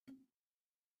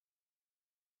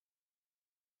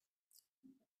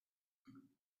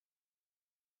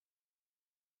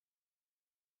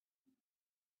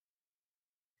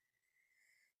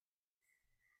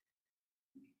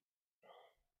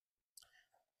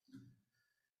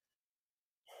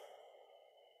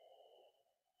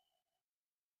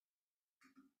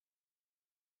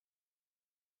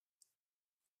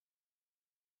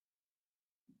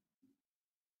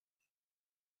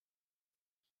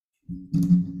Hey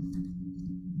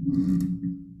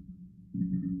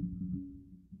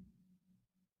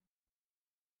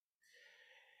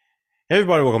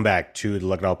everybody, welcome back to the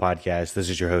Look It All Podcast. This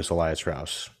is your host, Elias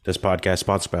Rouse. This podcast is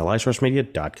sponsored by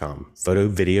EliasRouseMedia.com, photo,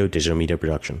 video, digital media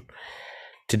production.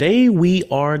 Today we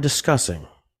are discussing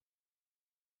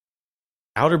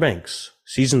Outer Banks,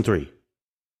 Season 3.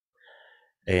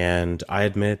 And I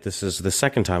admit this is the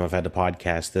second time I've had to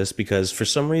podcast this because for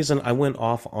some reason I went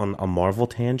off on a Marvel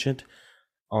tangent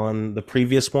on the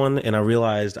previous one, and I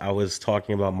realized I was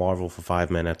talking about Marvel for 5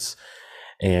 minutes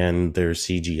and their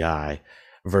CGI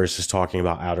versus talking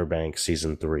about Outer Banks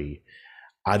Season 3.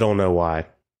 I don't know why.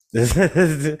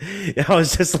 I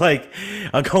was just like,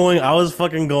 I was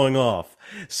fucking going off.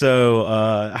 So,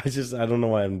 I don't know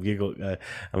why I'm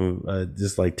I'm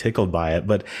just like tickled by it.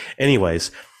 But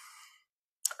anyways,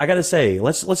 I gotta say,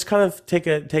 let's kind of take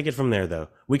it from there though.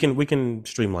 We can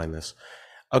streamline this.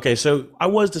 Okay, so I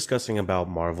was discussing about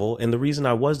Marvel, and the reason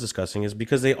I was discussing is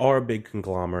because they are a big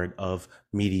conglomerate of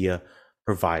media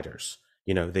providers.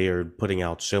 You know, they are putting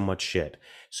out so much shit.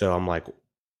 So I'm like,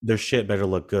 their shit better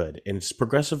look good. And it's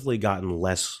progressively gotten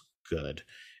less good.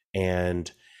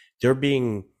 And they're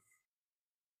being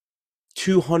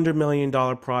 $200 million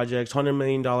projects, $100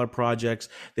 million projects.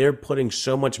 They're putting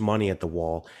so much money at the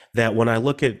wall that when I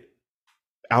look at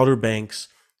Outer Banks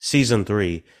Season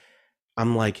 3,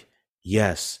 I'm like,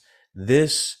 yes,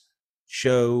 this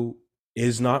show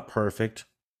is not perfect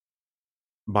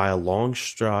by a long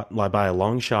shot,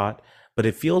 but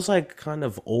it feels like kind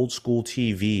of old school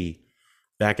TV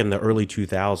back in the early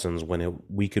 2000s when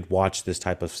we could watch this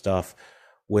type of stuff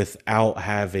without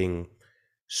having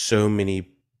so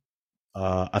many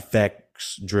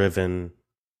effects driven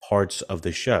parts of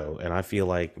the show. And I feel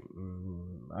like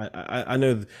I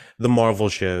know the Marvel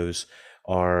shows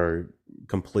are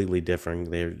completely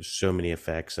different. There's so many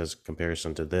effects as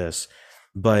comparison to this,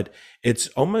 but it's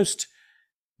almost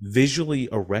visually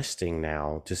arresting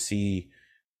now to see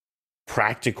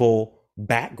practical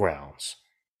backgrounds.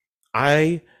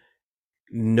 I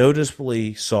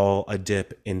noticeably saw a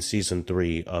dip in Season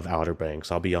 3 of Outer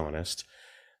Banks, I'll be honest.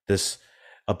 This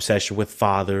obsession with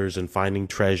fathers and finding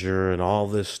treasure and all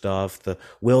this stuff, the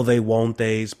will they, won't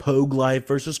they's, Pogue life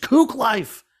versus Kook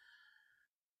life,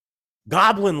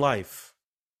 Goblin life.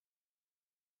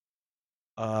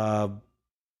 Uh,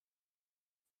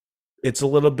 it's a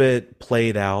little bit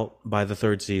played out by the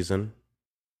third season,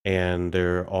 and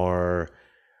there are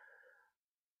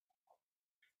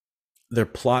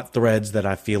plot threads that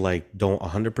I feel like don't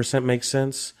 100% make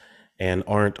sense and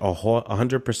aren't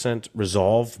 100%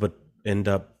 resolved, but end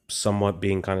up somewhat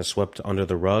being kind of swept under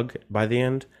the rug by the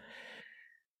end.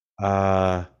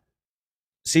 Uh,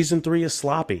 Season 3 is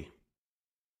sloppy.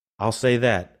 I'll say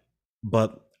that.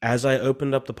 But as I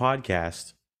opened up the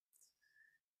podcast,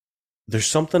 there's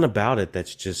something about it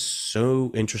that's just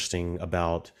so interesting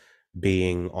about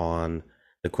being on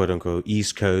the quote unquote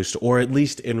East Coast, or at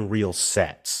least in real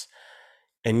sets.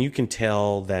 And you can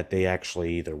tell that they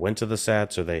actually either went to the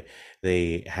sets or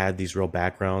they had these real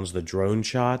backgrounds. The drone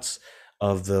shots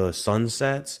of the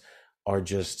sunsets are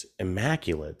just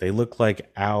immaculate. They look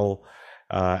like our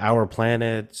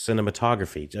planet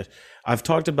cinematography. I've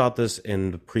talked about this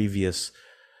in the previous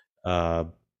uh,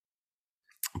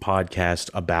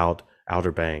 podcast about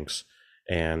Outer Banks,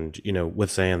 and with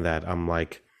saying that, I'm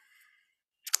like,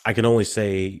 I can only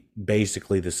say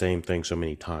basically the same thing so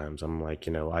many times. I'm like,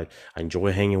 I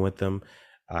enjoy hanging with them.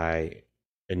 I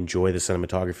enjoy the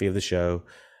cinematography of the show.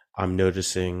 I'm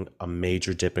noticing a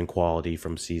major dip in quality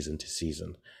from season to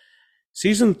season.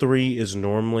 Season 3 is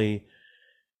normally,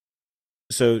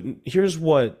 so here's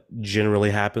what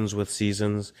generally happens with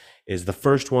seasons is the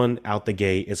first one out the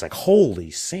gate is like,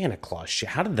 holy Santa Claus shit,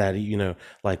 how did that,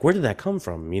 like, where did that come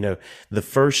from? The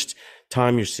first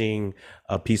time you're seeing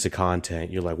a piece of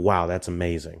content, you're like, wow, that's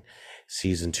amazing.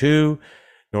 Season 2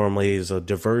 normally is a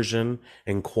diversion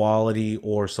in quality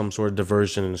or some sort of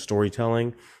diversion in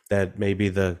storytelling that maybe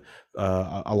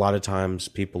a lot of times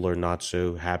people are not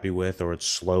so happy with, or it's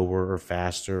slower or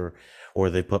faster, or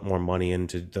they put more money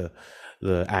into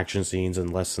the action scenes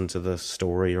and less into the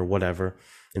story or whatever.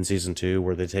 In Season 2,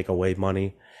 where they take away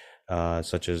money,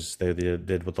 such as they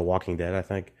did with The Walking Dead, I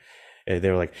think. They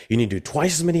were like, you need to do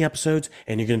twice as many episodes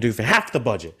and you're going to do for half the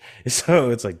budget.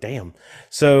 So it's like, damn.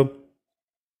 So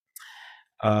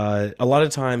a lot of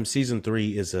times Season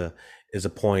 3 is a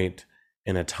point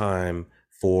in a time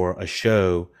for a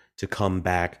show to come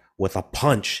back with a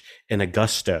punch and a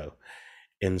gusto.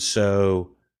 And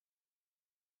so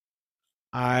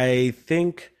I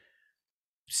think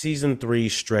Season 3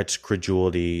 stretched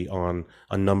credulity on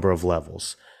a number of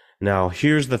levels. Now,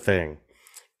 here's the thing.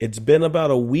 It's been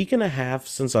about a week and a half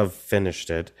since I've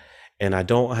finished it, and I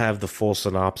don't have the full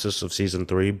synopsis of season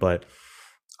three, but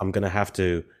I'm gonna have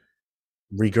to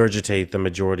regurgitate the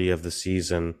majority of the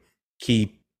season,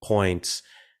 key points,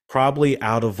 probably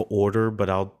out of order, but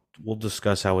we'll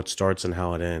discuss how it starts and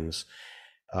how it ends,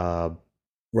 uh,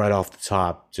 right off the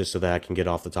top, just so that I can get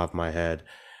off the top of my head.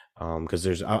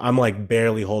 Because I'm like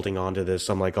barely holding on to this.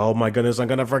 I'm like, oh my goodness, I'm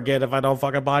gonna forget if I don't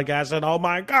fucking podcast it. Oh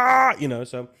my god,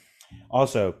 so.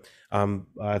 Also,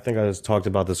 I think I was talked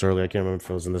about this earlier. I can't remember if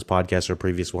it was in this podcast or a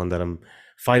previous one that I'm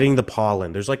fighting the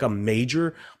pollen. There's like a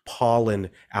major pollen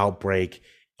outbreak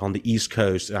on the East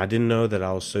Coast, and I didn't know that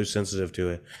I was so sensitive to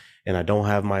it. And I don't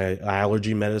have my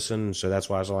allergy medicine, so that's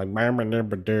why I was like,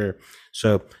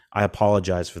 so I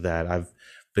apologize for that. I've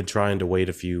been trying to wait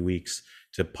a few weeks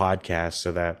to podcast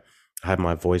so that I have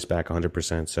my voice back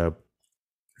 100%. So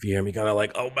if you hear me kind of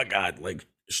like, oh my God, like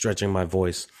stretching my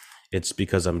voice, it's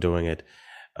because I'm doing it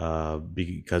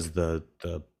because the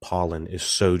pollen is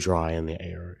so dry in the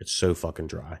air. It's so fucking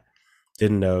dry.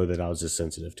 Didn't know that I was as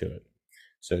sensitive to it.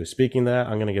 So speaking of that,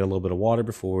 I'm going to get a little bit of water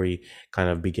before we kind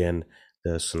of begin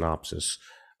the synopsis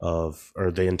of, or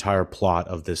the entire plot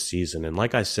of this season. And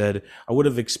like I said, I would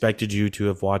have expected you to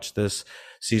have watched this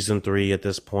season three at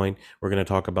this point. We're going to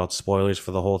talk about spoilers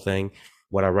for the whole thing.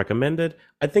 What I recommended,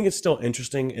 I think it's still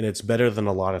interesting and it's better than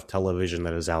a lot of television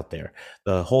that is out there.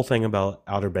 The whole thing about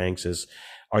Outer Banks is,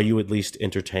 are you at least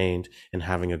entertained and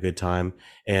having a good time?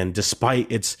 And despite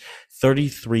its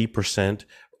 33%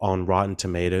 on Rotten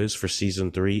Tomatoes for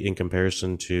season three in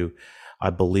comparison to, I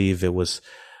believe it was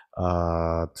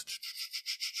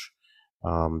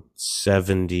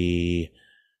 70.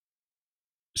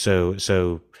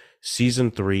 So season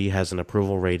three has an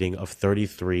approval rating of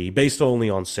 33 based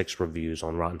only on 6 reviews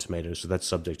on Rotten Tomatoes. So that's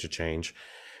subject to change,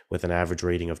 with an average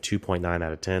rating of 2.9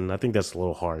 out of 10. I think that's a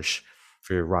little harsh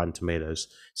for your Rotten Tomatoes.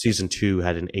 Season two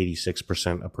had an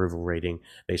 86% approval rating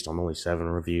based on only 7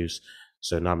 reviews.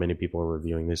 So not many people are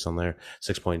reviewing this on there.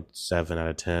 6.7 out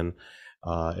of 10.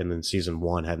 And then season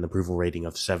one had an approval rating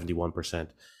of 71%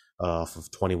 off of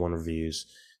 21 reviews,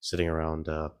 sitting around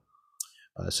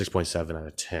 6.7 out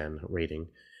of 10 rating.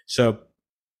 So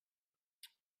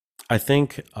I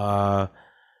think,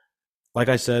 like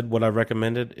I said, what I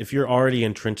recommended, if you're already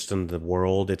entrenched in the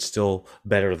world, it's still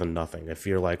better than nothing. If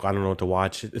you're like, I don't know what to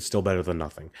watch, it's still better than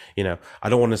nothing. I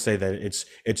don't want to say that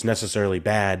it's necessarily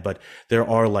bad, but there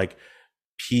are like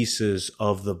pieces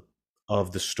of the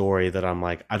story that I'm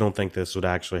like, I don't think this would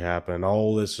actually happen.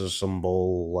 Oh, this is some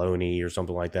baloney or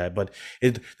something like that. But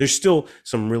there's still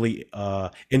some really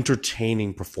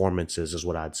entertaining performances, is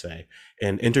what I'd say.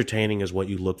 And entertaining is what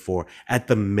you look for at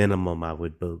the minimum, I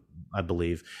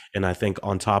believe. And I think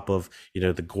on top of,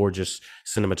 the gorgeous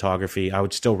cinematography, I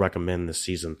would still recommend the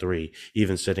season three,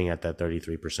 even sitting at that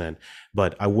 33%.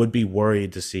 But I would be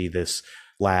worried to see this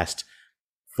last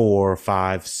 4,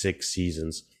 5, 6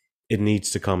 seasons. It needs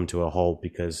to come to a halt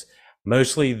because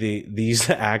mostly these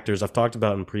actors I've talked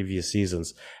about in previous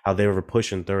seasons, how they were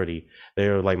pushing 30. They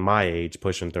were like my age,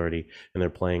 pushing 30, and they're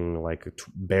playing like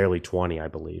barely 20, I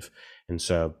believe. And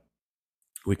so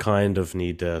we kind of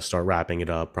need to start wrapping it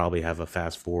up, probably have a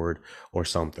fast forward or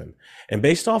something. And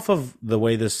based off of the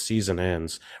way this season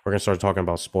ends, we're going to start talking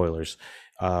about spoilers.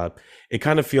 It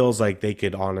kind of feels like they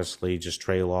could honestly just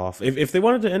trail off. If they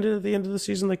wanted to end it at the end of the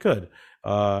season, they could.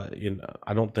 I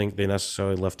don't think they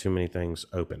necessarily left too many things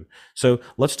open. So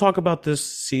let's talk about this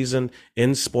season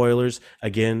in spoilers.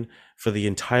 Again, for the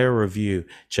entire review,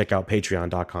 check out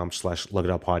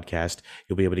patreon.com/lookitupodcast.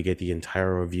 You'll be able to get the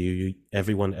entire review.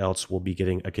 Everyone else will be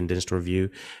getting a condensed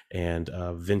review, and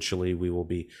eventually we will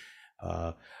be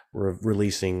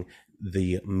releasing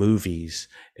the movies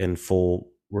in full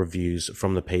reviews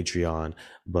from the Patreon,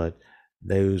 but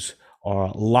those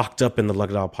are locked up in the Look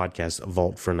It Up Podcast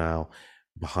vault for now,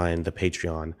 behind the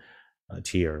Patreon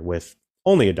tier with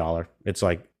only $1. It's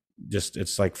like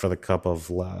for the cup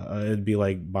of it'd be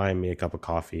like buying me a cup of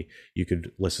coffee. You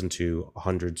could listen to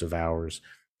hundreds of hours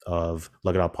of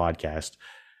Look It Up Podcast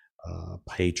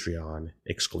Patreon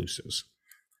exclusives.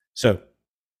 So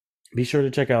be sure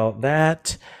to check out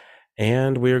that,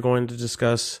 and we are going to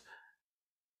discuss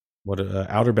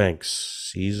Outer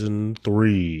Banks season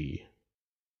 3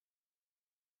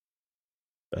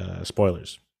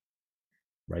 spoilers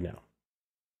right now.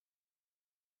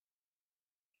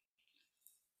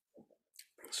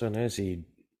 So now I see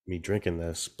me drinking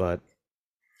this, but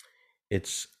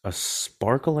it's a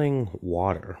sparkling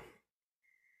water.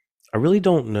 I really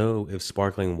don't know if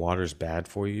sparkling water is bad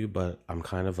for you, but I'm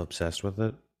kind of obsessed with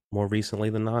it more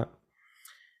recently than not,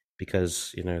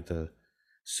 because the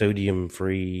sodium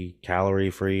free,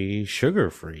 calorie free, sugar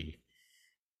free.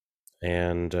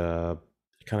 and it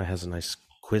kind of has a nice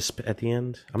quisp at the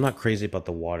end. I'm not crazy about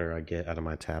the water I get out of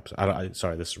my taps.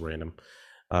 Sorry, this is random.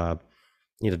 Uh,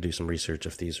 Need to do some research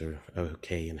if these are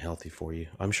okay and healthy for you.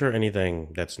 I'm sure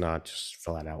anything that's not just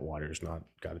flat out water is not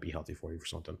got to be healthy for you for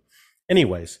something.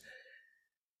 Anyways,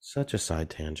 such a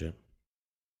side tangent.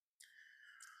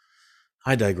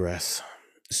 I digress.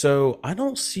 So I do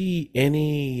not see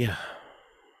anything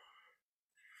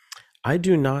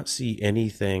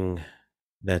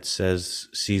that says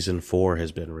season 4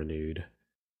 has been renewed.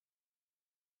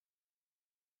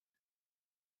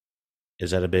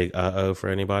 Is that a big uh-oh for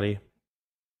anybody?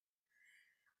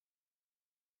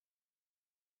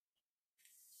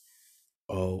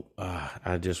 Oh,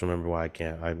 I just remember why I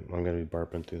can't. I'm going to be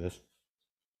burping through this.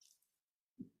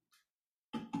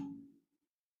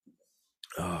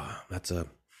 Oh, it's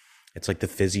like the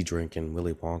fizzy drink in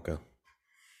Willy Wonka.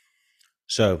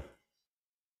 So,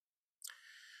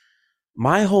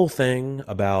 my whole thing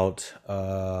about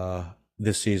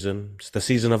this season, it's the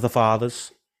season of the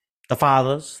fathers, the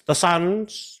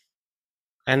sons,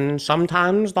 and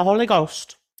sometimes the Holy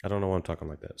Ghost. I don't know why I'm talking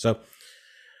like that. So,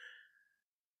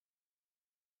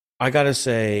 I gotta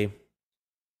say,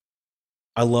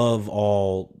 I love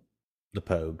all the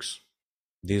Pogues.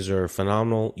 These are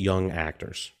phenomenal young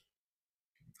actors.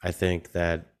 I think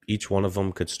that each one of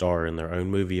them could star in their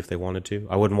own movie if they wanted to.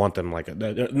 I wouldn't want them like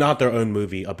not their own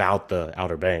movie about the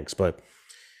Outer Banks, but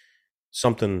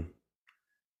something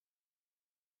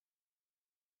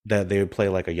that they would play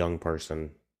like a young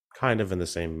person, kind of in the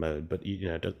same mode, but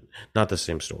not the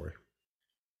same story.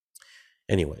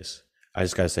 Anyways, I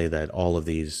just gotta say that all of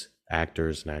these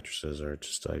actors and actresses are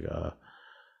just like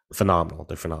phenomenal.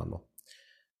 They're phenomenal.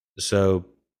 So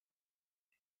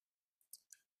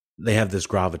they have this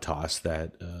gravitas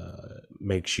that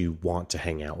makes you want to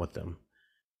hang out with them.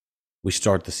 We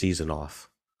start the season off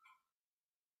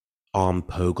on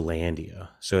Pogelandia.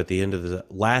 So at the end of the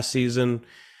last season,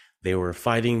 they were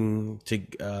fighting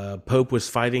to Pope was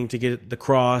fighting to get the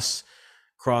cross.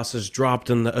 Cross is dropped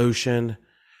in the ocean.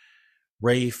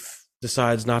 Rafe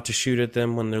decides not to shoot at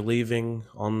them when they're leaving.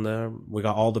 We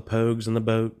got all the Pogues in the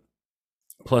boat,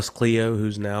 plus Cleo,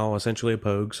 who's now essentially a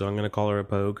Pogue. So I'm going to call her a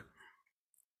Pogue.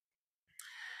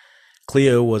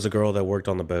 Cleo was a girl that worked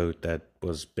on the boat that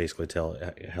was basically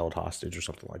held hostage or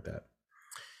something like that,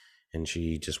 and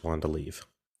she just wanted to leave.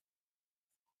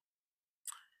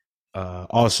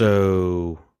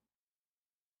 Also,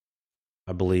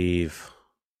 I believe,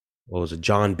 what was it?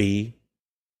 John B.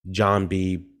 John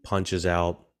B. punches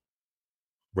out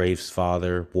Rafe's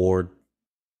father, Ward,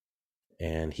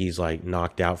 and he's like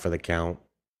knocked out for the count,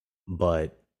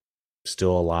 but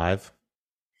still alive.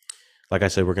 Like I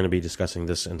said, we're going to be discussing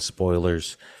this in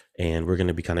spoilers, and we're going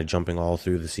to be kind of jumping all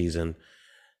through the season,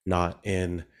 not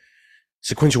in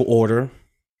sequential order,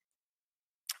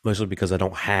 mostly because I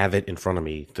don't have it in front of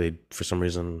me. For some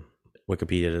reason,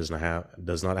 Wikipedia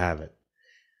does not have it.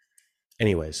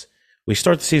 Anyways, we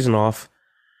start the season off.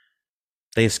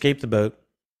 They escape the boat.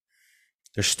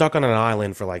 They're stuck on an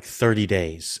island for like 30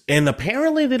 days. And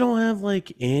apparently they don't have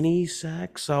like any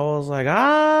sex. I was like,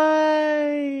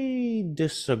 I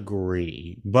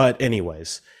disagree. But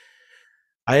anyways,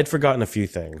 I had forgotten a few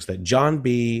things. That John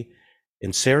B.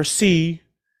 and Sarah C.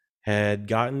 had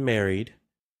gotten married,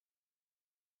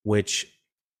 which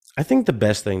I think the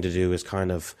best thing to do is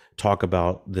kind of talk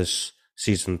about this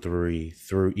season 3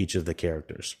 through each of the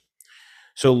characters.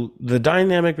 So the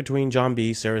dynamic between John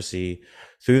B, Sarah C,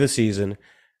 through the season,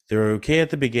 they're okay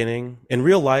at the beginning. In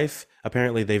real life,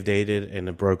 apparently they've dated and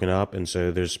have broken up, and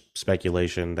so there's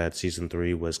speculation that season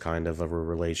 3 was kind of a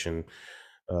relation,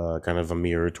 kind of a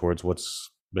mirror towards what's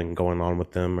been going on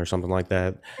with them or something like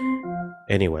that.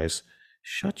 Anyways,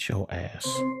 shut your ass.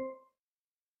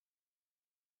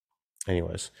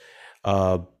 Anyways,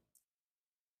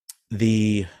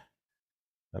 the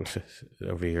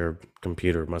over here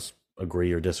computer must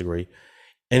agree or disagree.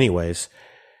 Anyways,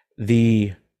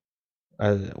 the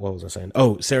what was I saying?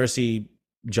 Oh, Sarah C,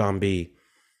 John B.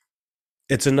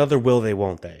 It's another will they,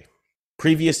 won't they.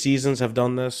 Previous seasons have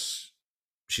done this.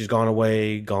 She's gone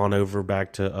away, gone over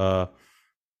back to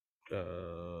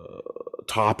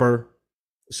Topper.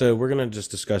 So we're gonna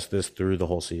just discuss this through the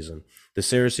whole season. The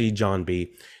Sarah C, John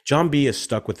B. John B is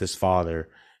stuck with his father,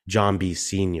 John B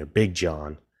Senior, Big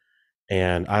John.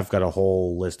 And I've got a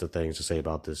whole list of things to say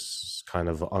about this kind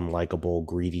of unlikable,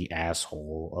 greedy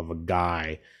asshole of a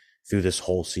guy through this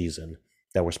whole season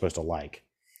that we're supposed to like.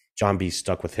 John B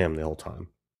stuck with him the whole time,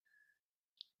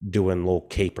 doing little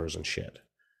capers and shit.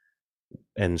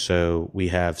 And so we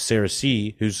have Sarah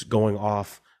C, who's going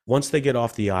off. Once they get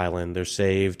off the island, they're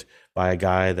saved by a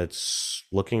guy that's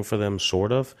looking for them,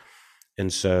 sort of.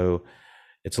 And so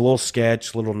it's a little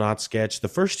sketch, a little not sketch. The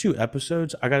first two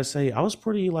episodes, I gotta say, I was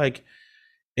pretty like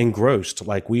engrossed.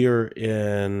 Like we are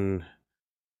in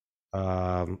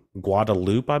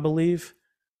Guadalupe, I believe,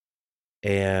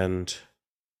 and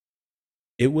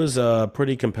it was a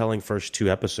pretty compelling first two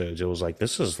episodes. It was like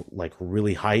this is like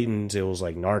really heightened. It was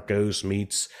like Narcos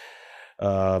meets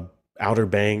uh Outer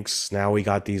Banks. Now we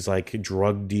got these like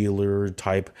drug dealer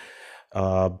type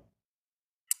uh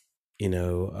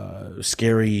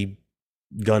scary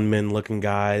gunmen looking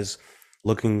guys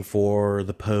looking for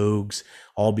the Pogues,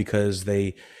 all because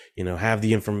they, have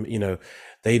the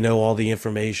they know all the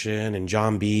information, and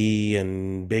John B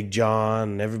and Big John,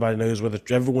 and everybody knows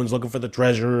everyone's looking for the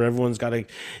treasure. Everyone's got to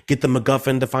get the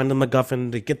MacGuffin to find the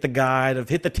MacGuffin to get the guy to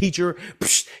hit the teacher.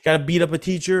 Got to beat up a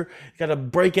teacher. Got to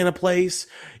break in a place.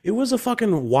 It was a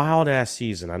fucking wild ass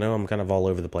season. I know I'm kind of all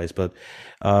over the place, but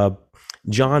uh,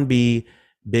 John B,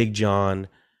 Big John,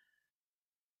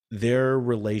 their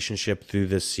relationship through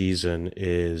this season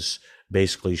is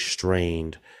basically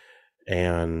strained,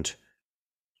 and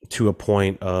to a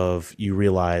point of you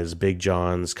realize Big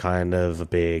John's kind of a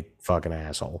big fucking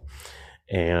asshole,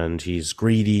 and he's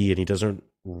greedy, and he doesn't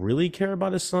really care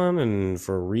about his son, and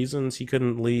for reasons he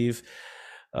couldn't leave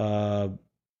uh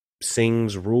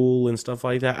Sing's rule and stuff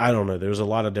like that. I don't know, there's a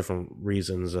lot of different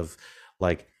reasons of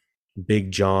like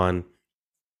Big John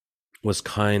was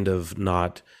kind of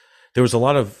not, there was a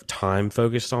lot of time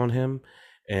focused on him,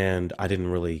 and I didn't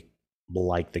really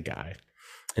like the guy.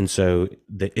 And so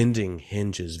the ending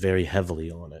hinges very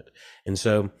heavily on it. And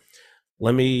so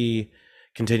let me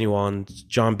continue on.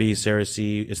 John B, Sarah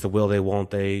C, it's the will they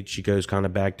won't they. She goes kind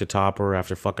of back to Topper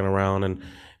after fucking around in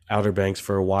Outer Banks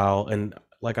for a while. And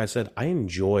like I said, I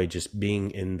enjoy just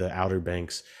being in the Outer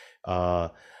Banks. uh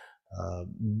uh,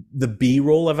 the B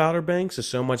roll of Outer Banks is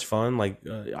so much fun. Like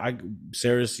I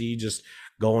Sarah C just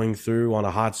going through on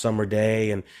a hot summer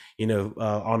day, and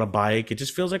on a bike. It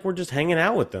just feels like we're just hanging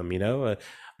out with them.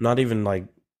 Not even like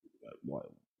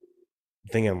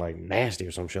thinking like nasty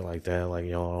or some shit like that. Like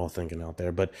y'all all thinking out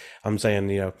there, but I'm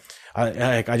saying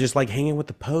I just like hanging with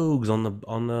the Pogues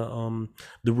on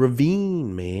the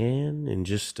ravine, man, and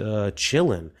just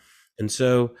chilling. And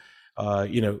so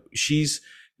she's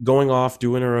going off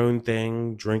doing her own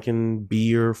thing, drinking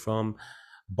beer from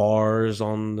bars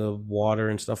on the water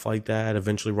and stuff like that,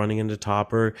 eventually running into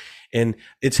Topper. And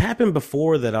it's happened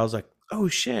before that I was like, oh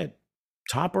shit,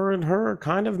 Topper and her are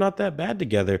kind of not that bad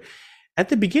together. At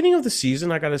the beginning of the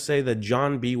season, I got to say that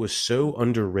John B was so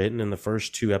underwritten in the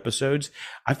first two episodes.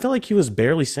 I felt like he was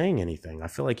barely saying anything. I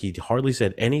feel like he hardly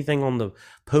said anything on the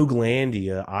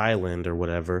Poglandia island or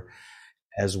whatever,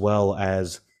 as well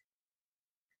as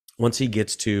once he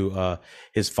gets to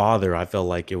his father. I felt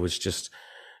like it was just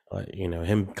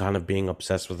him kind of being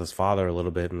obsessed with his father a little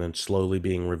bit, and then slowly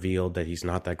being revealed that he's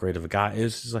not that great of a guy. It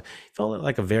was just like, it felt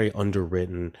like a very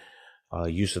underwritten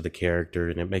use of the character,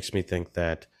 and it makes me think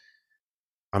that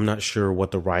I'm not sure what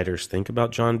the writers think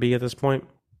about John B at this point,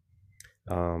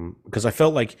 because I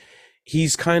felt like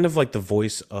he's kind of like the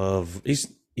voice of he's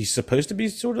supposed to be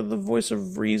sort of the voice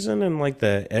of reason and like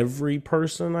the every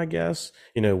person, I guess.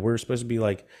 We're supposed to be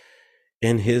like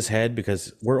in his head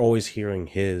because we're always hearing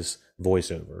his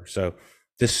voiceover. So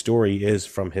this story is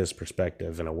from his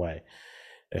perspective in a way.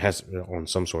 It has on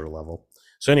some sort of level.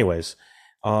 So, anyways,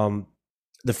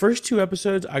 the first two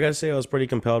episodes, I gotta say, I was pretty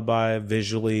compelled by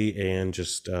visually and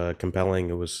just compelling.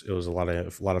 It was a lot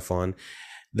of fun.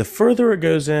 The further it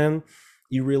goes in,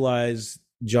 you realize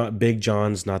Big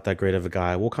John's not that great of a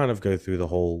guy. We'll kind of go through the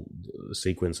whole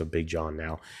sequence of Big John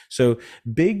now. So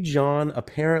Big John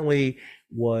apparently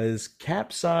was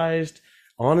capsized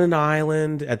on an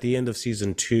island at the end of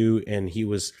season 2, and it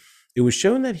was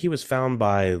shown that he was found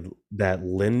by that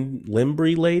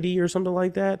Limbri lady or something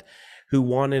like that, who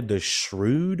wanted the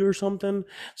Shrood or something,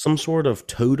 some sort of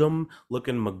totem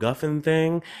looking MacGuffin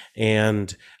thing.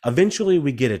 And eventually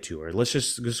we get it to her. Let's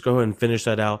just go ahead and finish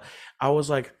that out. I was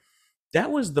like,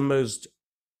 that was the most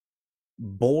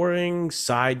boring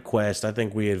side quest I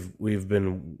think we've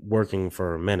been working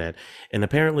for a minute, and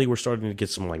apparently we're starting to get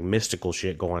some like mystical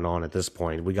shit going on at this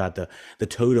point. We got the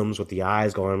totems with the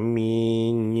eyes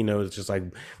going it's just like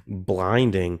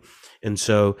blinding. And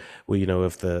so we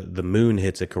if the moon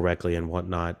hits it correctly and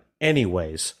whatnot.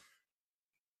 Anyways,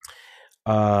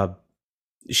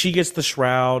 she gets the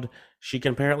shroud. She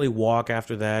can apparently walk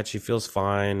after that. She feels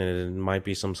fine, and it might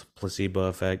be some placebo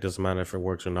effect. Doesn't matter if it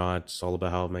works or not. It's all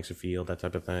about how it makes her feel, that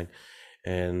type of thing.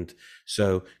 And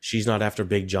so she's not after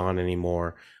Big John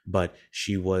anymore, but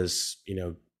she was,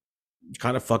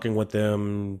 kind of fucking with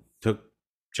them. Took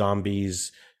John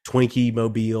B's Twinkie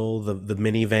mobile, the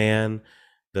minivan,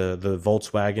 the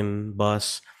Volkswagen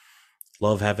bus.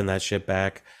 Love having that shit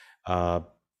back. Uh,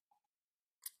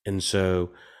 and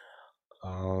so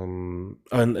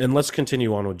and let's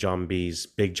continue on with John B's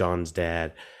Big John's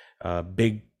dad,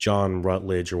 Big John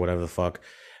Rutledge or whatever the fuck.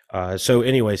 So,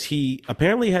 anyways, he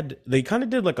apparently had they kind of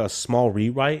did like a small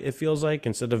rewrite. It feels like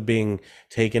instead of being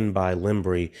taken by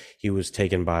Limbri, he was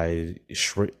taken by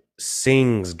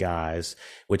Singh's guys,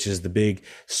 which is the big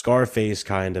Scarface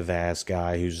kind of ass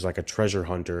guy who's like a treasure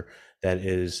hunter that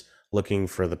is looking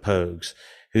for the Pogues,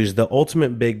 who's the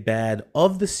ultimate big bad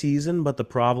of the season. But the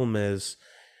problem is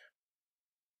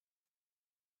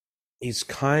he's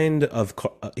kind of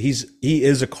he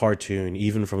is a cartoon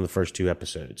even from the first two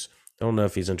episodes. I don't know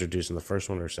if he's introduced in the first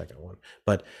one or second one,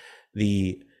 but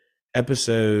the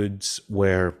episodes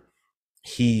where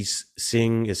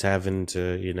Singh is having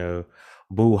to,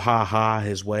 boo ha ha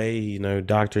his way,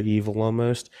 Dr. Evil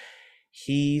almost.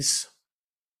 He's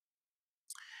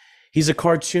a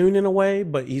cartoon in a way,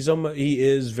 but he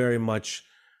is very much,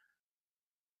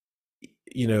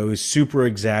 super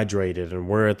exaggerated, and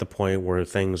we're at the point where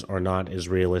things are not as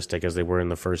realistic as they were in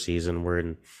the first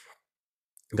season.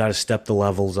 Got to step the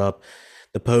levels up.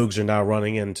 The Pogues are now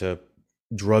running into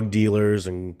drug dealers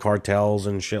and cartels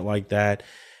and shit like that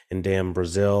in damn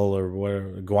Brazil or where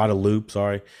Guadalupe,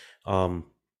 sorry. But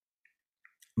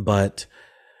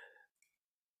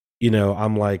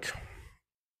I'm like,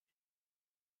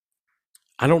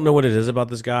 I don't know what it is about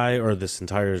this guy or this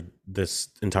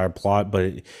entire plot,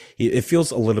 but it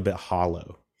feels a little bit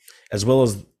hollow, as well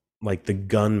as like the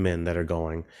gunmen that are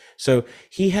going. So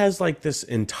he has like this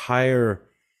entire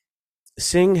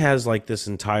Singh has like this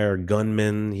entire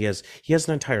gunman. He has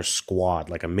an entire squad,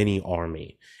 like a mini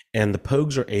army, and the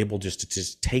Pogues are able just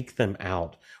to take them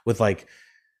out with like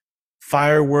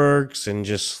fireworks and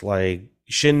just like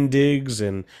shindigs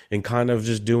and kind of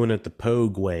just doing it the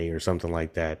Pogue way or something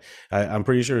like that. I'm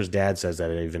pretty sure his dad says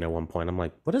that even at one point. I'm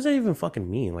like, what does that even fucking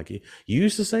mean? Like, you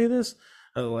used to say this?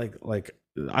 Like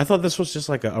I thought this was just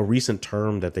like a recent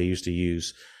term that they used to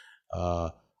use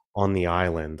on the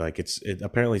island. Like it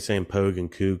apparently saying Pogue and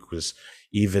Kook was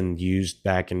even used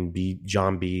back in Big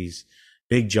John's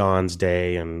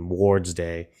day and Ward's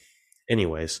day.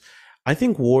 Anyways, I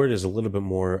think Ward is a little bit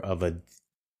more of a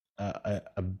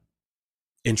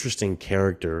interesting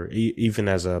character, even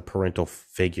as a parental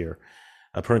figure,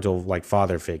 a parental like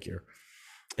father figure.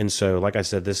 And so, like I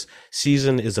said, this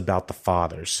season is about the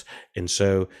fathers. And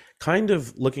so, kind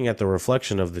of looking at the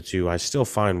reflection of the two, I still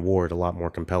find Ward a lot more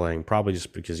compelling, probably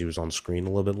just because he was on screen a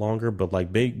little bit longer. But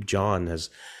like Big John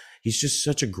he's just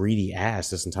such a greedy ass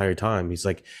this entire time.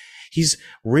 He's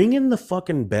ringing the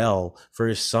fucking bell for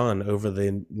his son over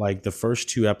the first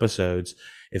two episodes.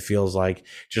 It feels like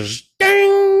just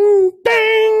ding,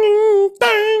 ding,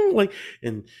 ding, like,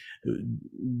 and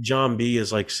John B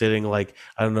is like sitting like,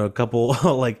 I don't know, a couple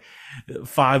like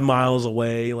 5 miles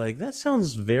away. Like, that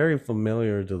sounds very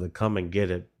familiar to the come and get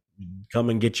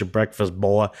your breakfast,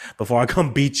 boy, before I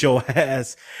come beat your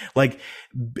ass. Like,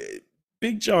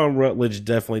 Big John Rutledge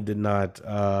definitely did not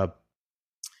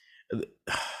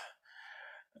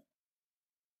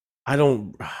I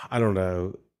don't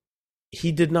know.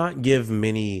 He did not give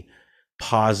many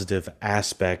positive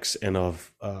aspects in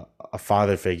of a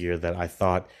father figure that I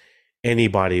thought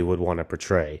anybody would want to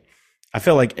portray. I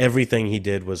felt like everything he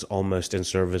did was almost in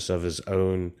service of his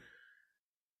own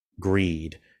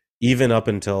greed, even up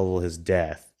until his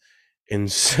death.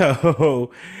 And so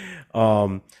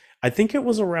I think it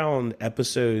was around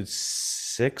episode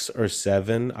 6 or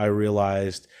 7 I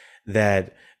realized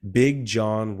that Big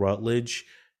John Rutledge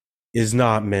is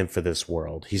not meant for this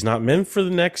world. He's not meant for the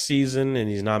next season, and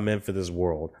he's not meant for this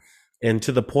world. And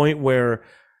to the point where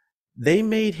they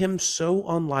made him so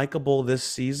unlikable this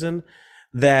season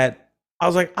that I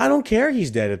was like, I don't care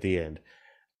he's dead at the end.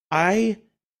 I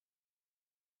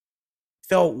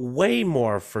felt way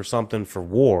more for something for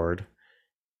Ward,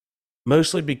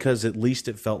 mostly because at least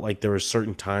it felt like there were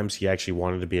certain times he actually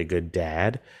wanted to be a good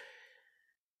dad.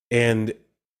 And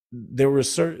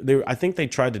I think they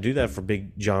tried to do that for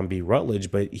Big John B.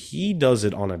 Rutledge, but he does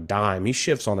it on a dime. He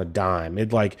shifts on a dime.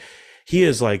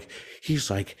 He's almost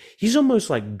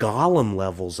like Gollum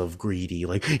levels of greedy.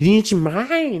 Like, it's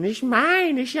mine, it's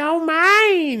all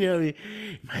mine,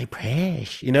 my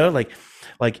precious.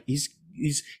 Like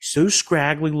he's so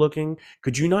scraggly looking.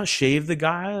 Could you not shave the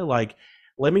guy? Like,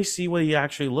 let me see what he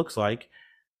actually looks like.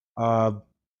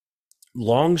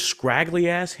 Long scraggly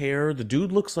ass hair. The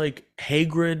dude looks like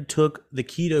Hagrid took the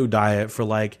keto diet for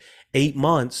like 8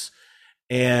 months,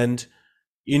 and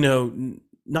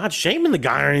not shaming the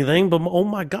guy or anything, but oh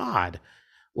my god,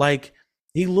 like,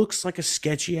 he looks like a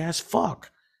sketchy ass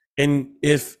fuck. And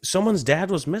if someone's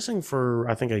dad was missing for,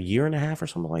 I think, a year and a half or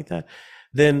something like that,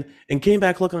 then and came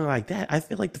back looking like that, I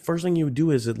feel like the first thing you would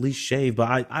do is at least shave.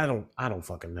 But I don't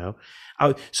fucking know.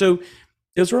 So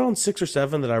it was around 6 or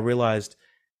 7 that I realized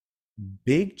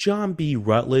Big John B.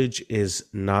 Rutledge is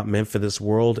not meant for this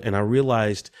world, and I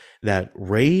realized that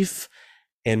Rafe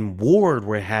and Ward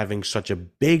were having such a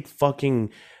big fucking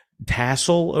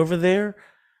tassel over there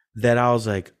that I was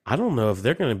like, I don't know if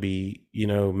they're going to be,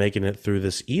 making it through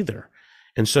this either.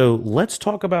 And so let's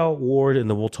talk about Ward, and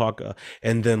then we'll talk,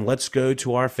 and then let's go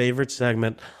to our favorite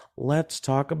segment. Let's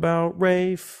talk about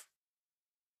Rafe.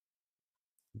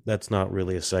 That's not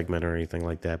really a segment or anything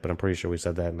like that, but I'm pretty sure we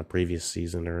said that in the previous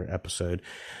season or episode.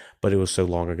 But it was so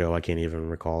long ago, I can't even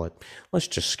recall it. Let's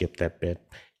just skip that bit.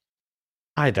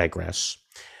 I digress.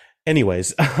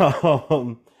 Anyways,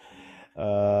 let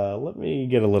me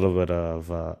get a little bit of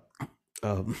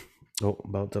about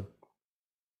the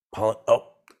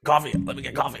coffee. Let me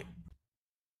get coffee.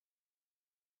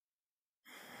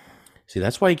 See,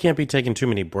 that's why you can't be taking too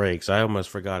many breaks. I almost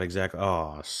forgot exactly.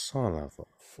 Oh, son of a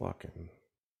fucking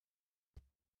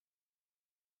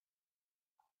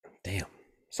damn.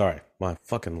 Sorry, my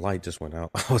fucking light just went out.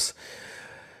 I was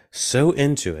so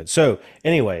into it. So,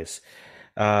 anyways,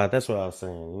 that's what I was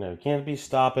saying. Can't be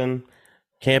stopping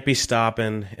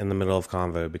in the middle of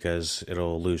convo because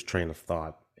it'll lose train of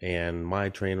thought. And my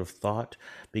train of thought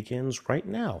begins right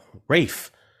now.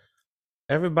 Rafe.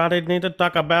 Everybody need to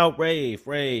talk about Rafe,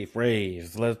 Rafe,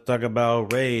 Rafe. Let's talk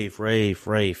about Rafe, Rafe,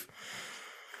 Rafe.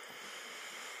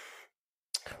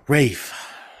 Rafe.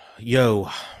 Yo,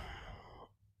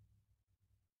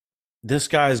 this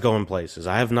guy is going places.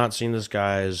 I have not seen this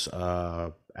guy's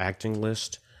acting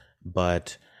list,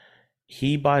 but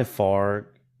he by far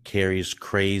carries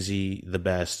crazy the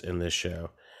best in this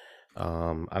show.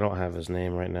 I don't have his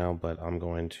name right now, but I'm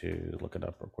going to look it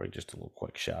up real quick. Just a little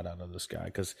quick shout out of this guy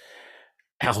because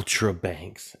Outer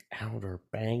Banks,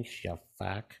 you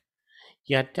fuck,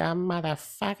 you dumb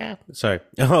motherfucker. Sorry,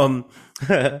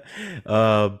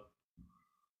 uh,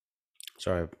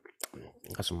 sorry,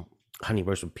 got some honey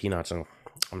roasted peanuts and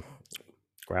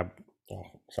grab. Oh,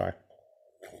 sorry,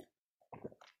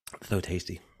 so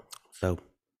tasty, so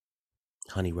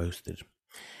honey roasted.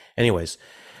 Anyways,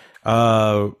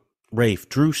 Rafe,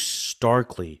 Drew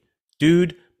Starkley,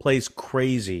 dude plays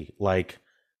crazy like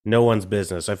no one's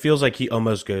business. I feels like he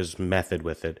almost goes method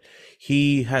with it.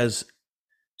 He has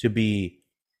to be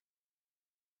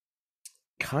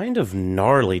kind of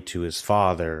gnarly to his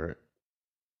father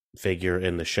figure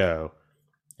in the show,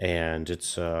 and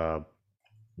it's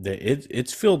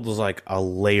filled with like a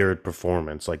layered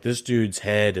performance. Like this dude's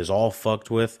head is all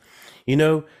fucked with. You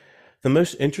know, the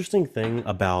most interesting thing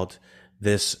about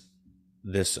this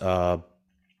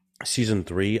season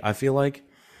 3, I feel like.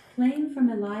 Playing from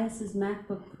Elias's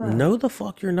MacBook Pro. No, the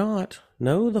fuck you're not.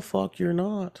 No, the fuck you're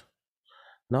not.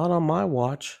 Not on my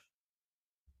watch.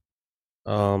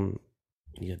 You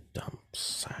dumb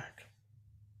sack.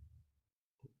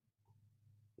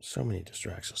 So many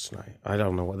distractions tonight. I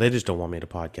don't know what they just don't want me to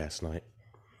podcast tonight.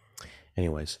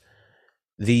 Anyways,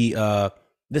 the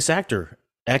this actor,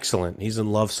 excellent. He's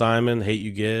in Love, Simon, Hate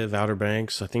You Give, Outer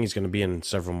Banks. I think he's going to be in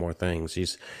several more things.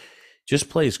 He's just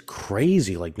plays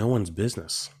crazy like no one's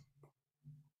business.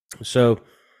 So,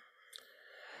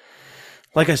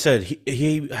 like I said,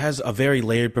 he has a very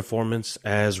layered performance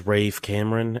as Rafe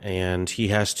Cameron, and he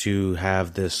has to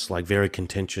have this like very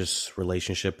contentious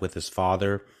relationship with his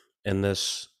father in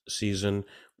this season,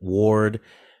 Ward.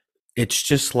 It's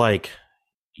just like,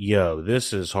 yo,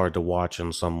 this is hard to watch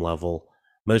on some level,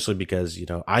 mostly because,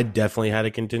 I definitely had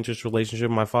a contentious relationship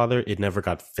with my father. It never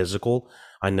got physical.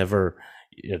 I never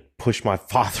pushed my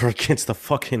father against the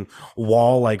fucking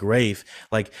wall like Rafe.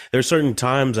 Like there's certain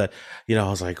times that, I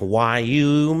was like, why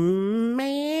you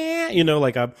man?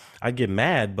 Like I'd get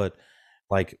mad, but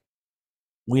like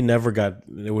there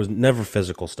was never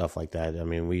physical stuff like that. I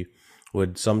mean, we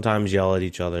would sometimes yell at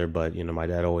each other, but my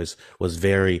dad always was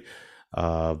very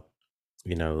loving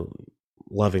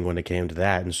when it came to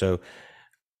that. And so,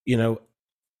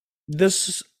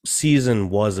 this season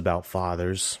was about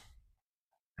fathers,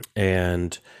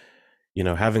 and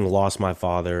having lost my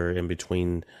father in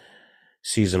between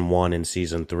season 1 and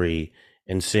season 3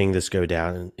 and seeing this go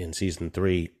down in season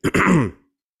 3,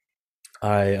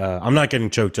 I'm not getting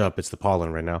choked up. It's the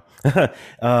pollen right now.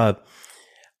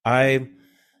 I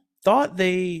thought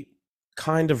they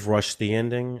kind of rushed the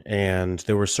ending, and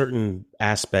there were certain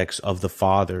aspects of the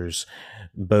fathers,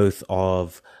 both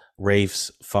of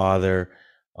Rafe's father,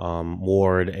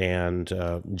 Ward, and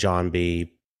John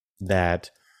B, that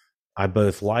I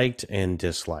both liked and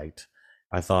disliked.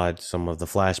 I thought some of the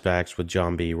flashbacks with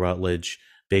John B. Rutledge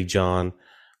Big John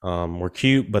were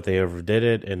cute, but they overdid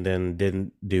it, and then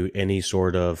didn't do any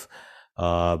sort of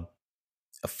uh,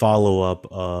 follow up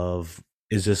of,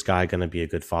 is this guy going to be a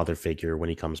good father figure when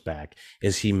he comes back?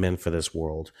 Is he meant for this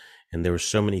world? And there were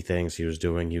so many things he was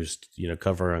doing. He was,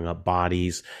 covering up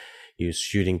bodies. He was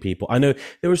shooting people. I know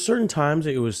there were certain times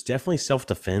it was definitely self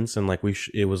defense, and like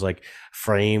it was like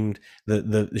framed.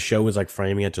 The show was like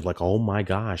framing it to like, oh my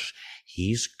gosh,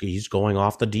 he's going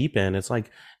off the deep end. It's like,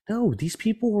 no, these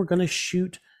people were gonna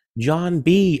shoot John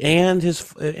B and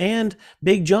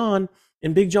Big John,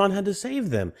 and Big John had to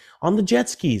save them on the jet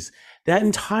skis. That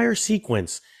entire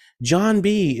sequence, John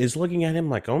B is looking at him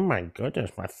like, oh my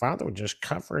goodness, my father just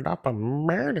covered up a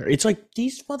murder. It's like,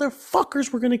 these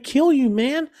motherfuckers were going to kill you,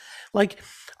 man. Like,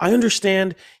 I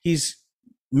understand he's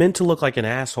meant to look like an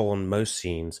asshole in most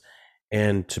scenes.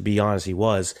 And to be honest, he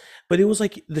was. But it was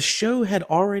like the show had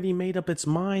already made up its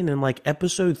mind in like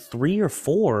episode 3 or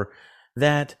 4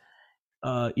 that,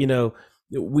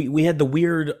 we had the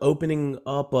weird opening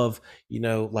up of,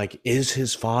 like, is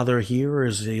his father here, or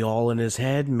is he all in his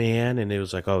head, man? And it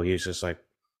was like, oh, he's just like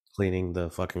cleaning the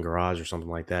fucking garage or something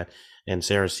like that. And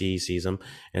Sarah C sees him,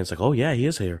 and it's like, oh yeah, he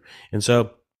is here. And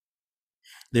so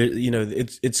there,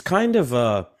 it's kind of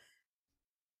I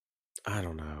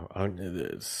don't know.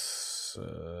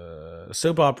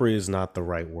 Soap opera is not the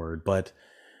right word, but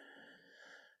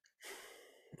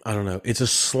I don't know. It's a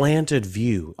slanted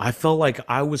view. I felt like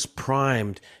I was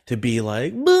primed to be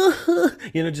like,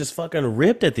 just fucking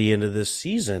ripped at the end of this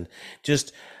season.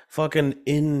 Just fucking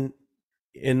in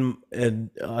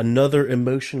another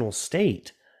emotional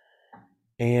state.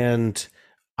 And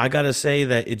I gotta say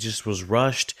that it just was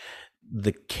rushed.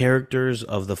 The characters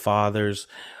of the fathers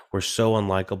were so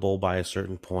unlikable by a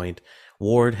certain point.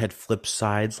 Ward had flipped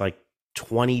sides like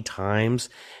 20 times.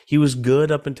 He was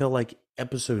good up until like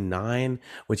episode 9,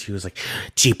 which he was like,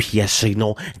 GPS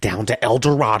signal down to El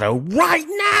Dorado right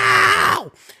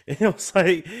now. And I was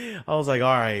like,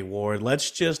 all right, Ward,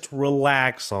 let's just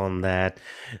relax on that,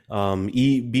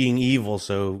 being evil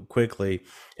so quickly.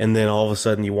 And then all of a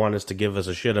sudden you want us to give us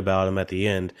a shit about him at the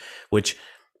end, which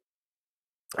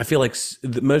I feel like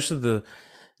most of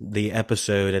the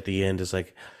episode at the end is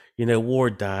like,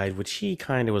 Ward died, which he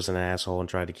kind of was an asshole and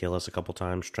tried to kill us a couple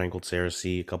times, strangled Sarah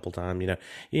C a couple times.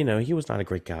 He was not a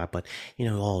great guy, but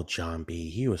oh, John B,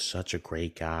 he was such a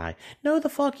great guy. No, the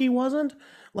fuck he wasn't.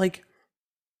 Like,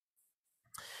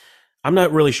 I'm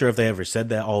not really sure if they ever said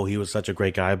that. Oh, he was such a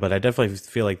great guy, but I definitely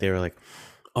feel like they were like,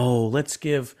 oh, let's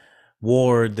give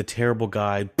Ward, the terrible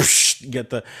guy,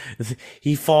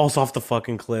 he falls off the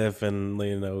fucking cliff,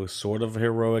 and sort of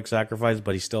heroic sacrifice,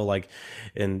 but he's still like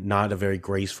in not a very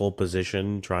graceful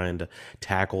position trying to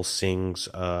tackle Singh's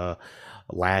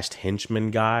last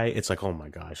henchman guy. It's like, oh my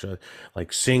gosh,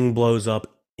 like Singh blows up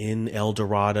in El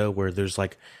Dorado where there's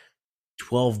like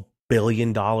 $12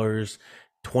 billion,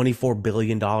 $24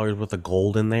 billion worth of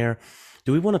gold in there.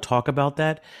 Do we want to talk about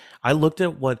that? I looked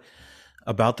at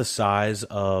about the size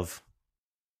of,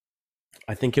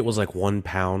 I think it was like 1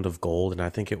 pound of gold, and I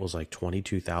think it was like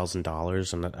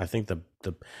 $22,000. And I think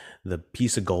the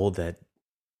piece of gold that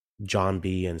John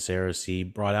B and Sarah C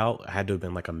brought out had to have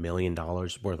been like $1 million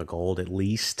worth of gold at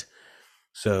least.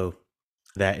 So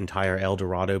that entire El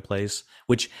Dorado place,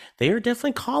 which they are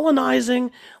definitely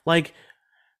colonizing. Like,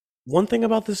 one thing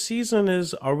about this season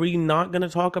is, are we not going to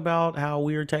talk about how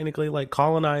we are technically like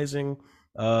colonizing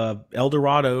El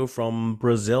Dorado from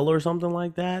Brazil or something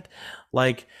like that?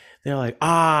 Like, they're like,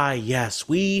 yes,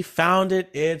 we found it,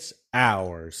 it's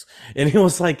ours. And it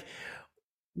was like,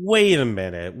 wait a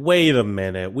minute, we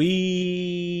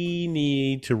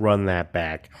need to run that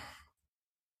back.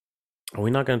 Are we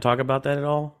not going to talk about that at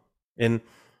all? And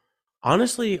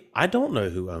honestly, I don't know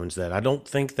who owns that. I don't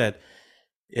think that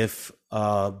if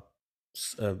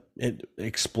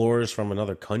explorers from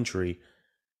another country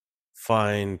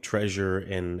find treasure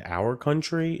in our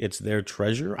country, it's their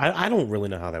treasure. I don't really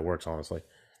know how that works, honestly.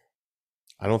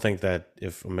 I don't think that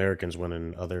if Americans went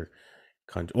in other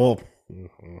countries,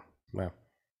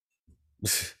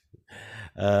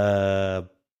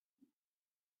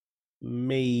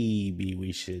 maybe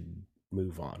we should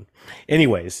move on.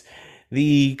 Anyways,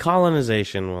 the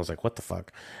colonization, I was like, what the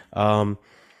fuck? I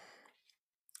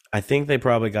think they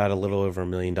probably got a little over $1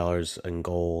 million in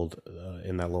gold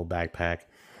in that little backpack.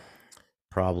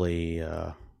 Probably,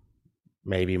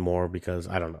 maybe more, because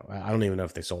I don't know. I don't even know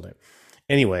if they sold it.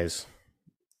 Anyways,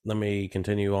 let me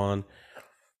continue on.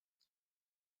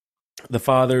 The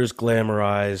father's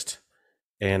glamorized,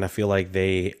 and I feel like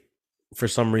they, for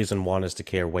some reason, want us to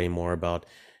care way more about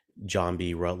John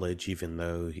B. Rutledge, even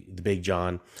though the Big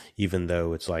John, even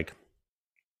though it's like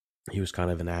he was kind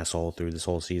of an asshole through this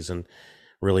whole season.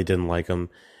 really didn't like him,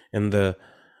 and the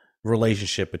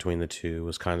relationship between the two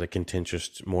was kind of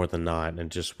contentious more than not,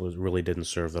 and just was really didn't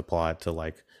serve the plot to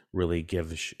like really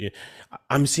give a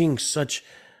I'm seeing such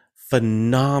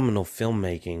phenomenal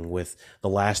filmmaking with The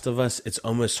Last of Us. It's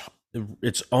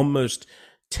almost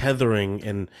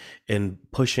tethering and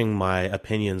pushing my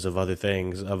opinions of other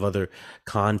things, of other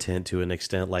content, to an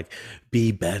extent, like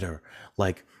be better.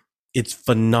 Like it's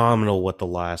phenomenal what The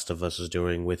Last of Us is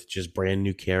doing with just brand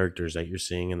new characters that you're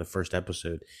seeing in the first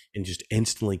episode, and just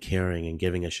instantly caring and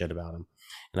giving a shit about them.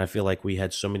 And I feel like we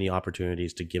had so many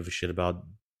opportunities to give a shit about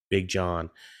Big John.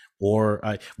 Or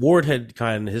Ward had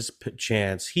kind of his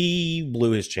chance. He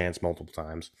blew his chance multiple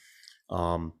times.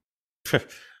 Um,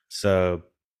 so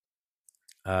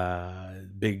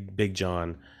Big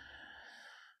John,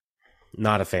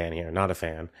 not a fan here, not a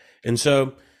fan. And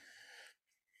so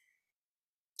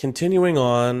continuing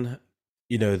on,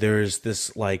 there's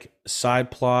this like side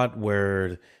plot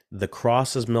where the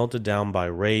cross is melted down by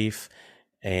Rafe,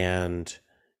 and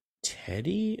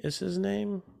Teddy is his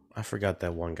name. I forgot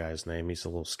that one guy's name. He's a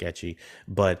little sketchy,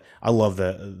 but I love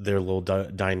their little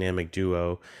dynamic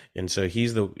duo. And so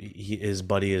his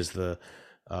buddy is the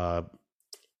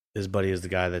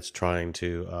guy that's trying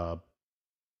to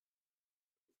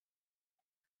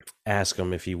ask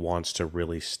him if he wants to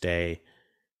really stay.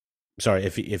 Sorry,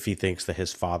 if he thinks that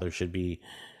his father should be,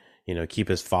 keep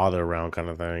his father around, kind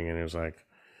of thing. And he was like,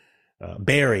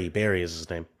 Barry is his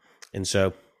name, and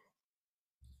so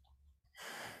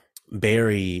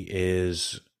Barry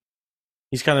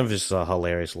he's kind of just a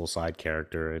hilarious little side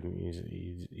character, and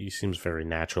he seems very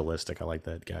naturalistic. I like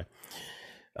that guy.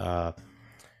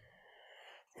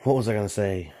 What was I gonna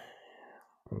say?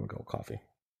 I'm gonna go coffee.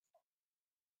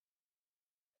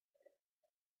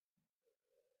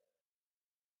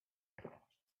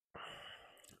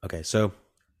 Okay, so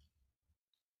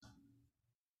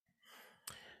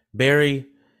Barry,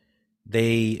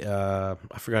 I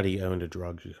forgot he owned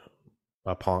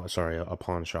a pawn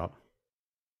shop.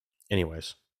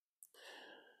 Anyways,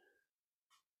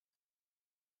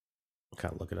 I'm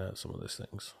kind of looking at some of these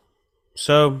things.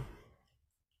 So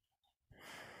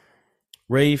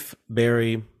Rafe,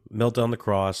 Barry melt down the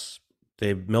cross.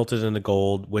 They melt it into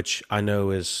gold, which I know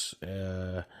is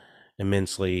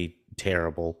immensely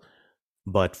terrible,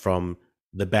 but from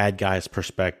the bad guy's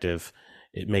perspective,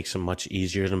 it makes them much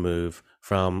easier to move.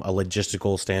 From a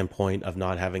logistical standpoint of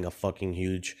not having a fucking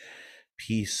huge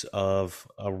piece of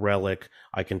a relic,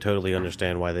 I can totally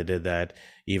understand why they did that,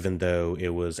 even though it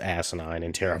was asinine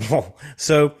and terrible.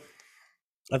 So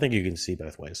I think you can see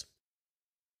both ways.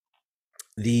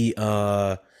 The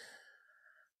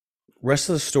rest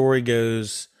of the story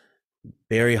goes,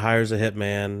 Barry hires a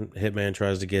hitman. Hitman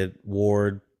tries to get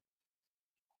Ward,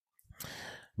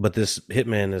 but this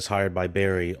hitman is hired by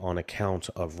Barry on account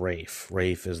of Rafe.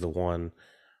 Rafe is the one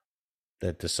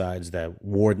that decides that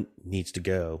Ward needs to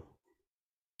go.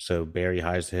 So Barry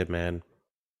hires the hitman.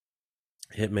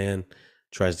 Hitman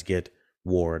tries to get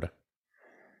Ward.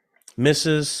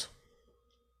 Misses.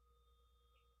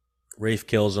 Rafe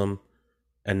kills him.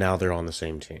 And now they're on the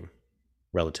same team,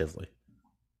 relatively.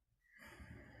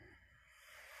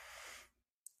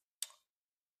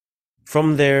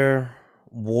 From there,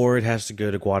 Ward has to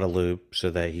go to Guadalupe so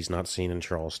that he's not seen in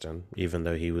Charleston, even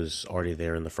though he was already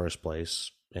there in the first place,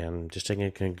 and just taking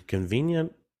a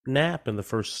convenient nap in the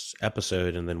first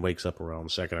episode, and then wakes up around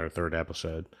the second or third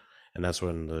episode, and that's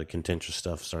when the contentious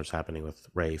stuff starts happening with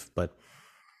Rafe. But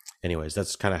anyways,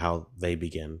 that's kind of how they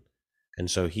begin. And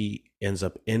so he ends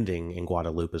up ending in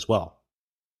Guadalupe as well,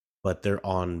 but they're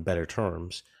on better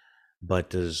terms.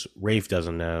 But Rafe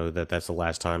doesn't know that that's the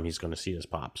last time he's going to see his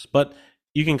pops. But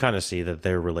you can kind of see that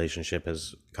their relationship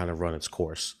has kind of run its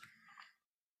course.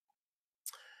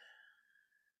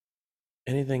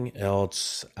 Anything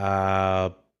else?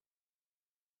 The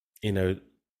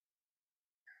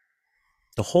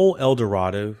whole El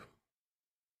Dorado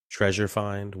treasure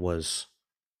find was,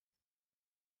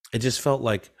 it just felt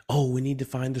like, oh, we need to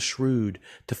find the Shrood,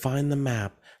 to find the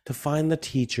map, to find the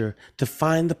teacher, to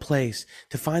find the place,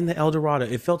 to find the El Dorado.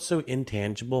 It felt so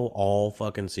intangible all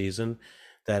fucking season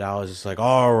that I was just like,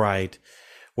 all right,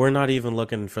 we're not even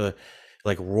looking for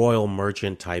like royal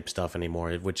merchant type stuff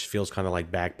anymore, which feels kind of like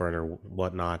back burner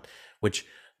whatnot, which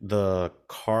the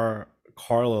Carla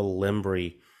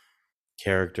Limbri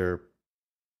character,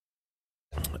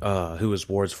 who was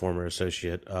Ward's former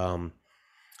associate,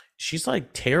 she's like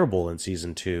terrible in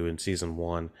season 2 and season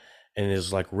 1, and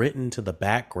is like written to the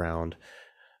background,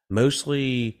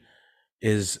 mostly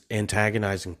is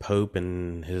antagonizing Pope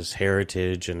and his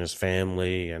heritage and his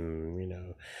family, and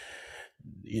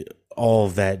all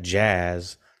of that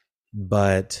jazz.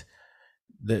 But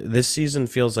this season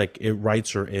feels like it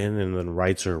writes her in and then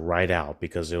writes her right out,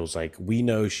 because it was like, we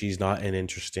know she's not an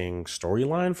interesting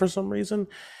storyline for some reason.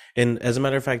 And as a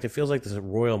matter of fact, it feels like this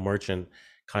royal merchant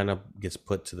kind of gets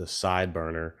put to the side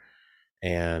burner,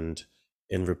 and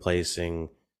in replacing,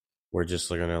 we're just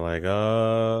gonna like,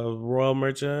 royal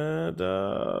merchant,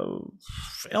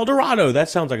 El Dorado. That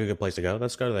sounds like a good place to go.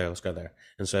 Let's go there. Let's go there.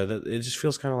 And so it just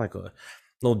feels kind of like a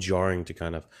little jarring to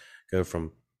kind of go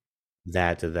from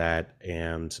that to that,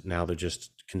 and now they're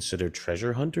just considered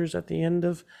treasure hunters at the end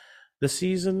of the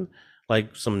season,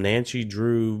 like some Nancy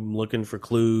Drew looking for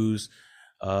clues,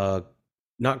 uh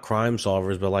not crime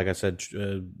solvers, but like I said,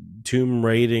 tomb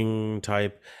raiding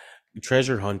type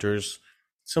treasure hunters.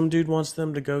 Some dude wants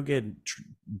them to go get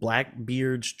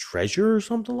Blackbeard's treasure or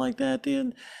something like that at the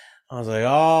end. I was like,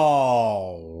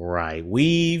 all right,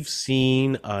 we've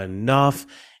seen enough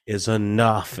is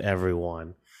enough,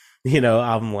 everyone.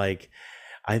 I'm like,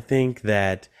 I think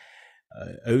that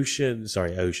Oceans.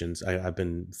 I've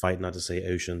been fighting not to say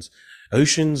Oceans.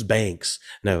 Oceans Banks.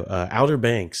 No, Outer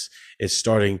Banks is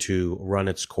starting to run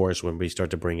its course when we start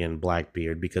to bring in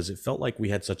Blackbeard, because it felt like we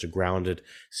had such a grounded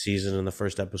season in the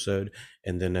first episode.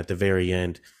 And then at the very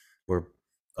end,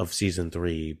 of season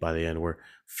 3, by the end, we're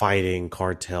fighting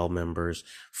cartel members,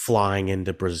 flying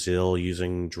into Brazil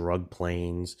using drug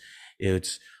planes.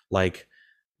 It's like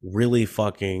really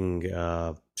fucking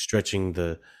stretching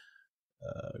the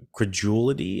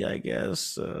credulity, I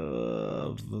guess,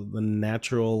 of the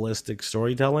naturalistic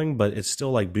storytelling, but it's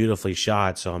still like beautifully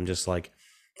shot. So I'm just like,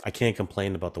 I can't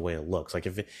complain about the way it looks. Like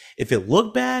if it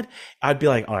looked bad, I'd be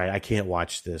like, all right, I can't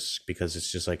watch this, because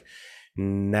it's just like,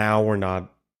 now we're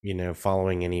not,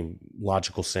 following any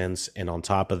logical sense. And on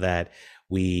top of that,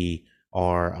 we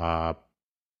are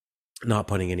not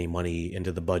putting any money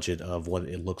into the budget of what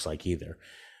it looks like either.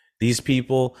 These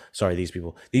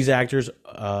actors,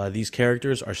 these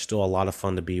characters are still a lot of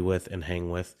fun to be with and hang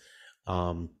with.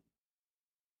 Kiara,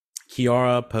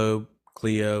 Pope,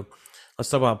 Cleo.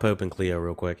 Let's talk about Pope and Cleo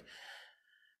real quick.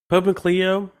 Pope and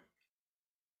Cleo,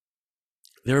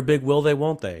 they're a big will they,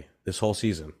 won't they this whole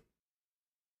season.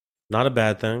 Not a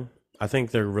bad thing. I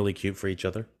think they're really cute for each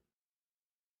other.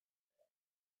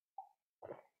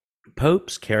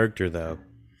 Pope's character, though,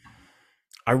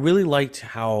 I really liked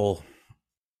how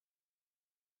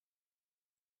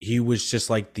he was just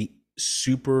like the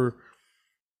super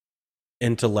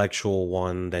intellectual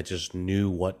one that just knew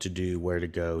what to do, where to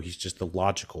go. He's just the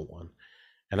logical one.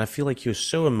 And I feel like he was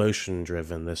so emotion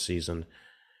driven this season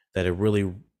that it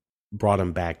really brought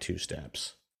him back 2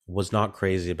 steps. Was not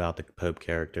crazy about the Pope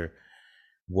character.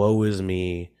 Woe is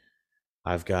me.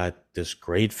 I've got this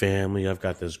great family. I've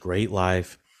got this great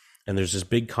life. And there's this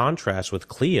big contrast with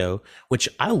Cleo, which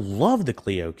I love the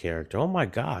Cleo character. Oh my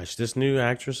gosh, this new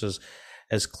actress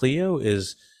as Cleo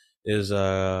is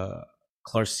Clarcia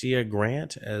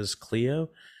Grant as Cleo.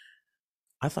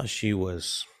 I thought she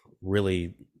was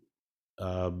really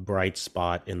a bright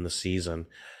spot in the season,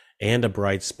 and a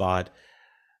bright spot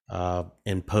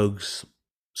in Pogue's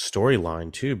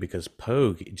storyline too, because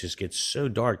Pogue just gets so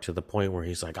dark to the point where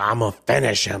he's like, I'm gonna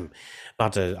finish him,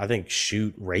 about to, I think,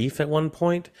 shoot Rafe at one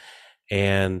point.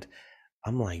 And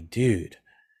I'm like, dude,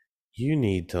 you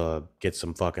need to get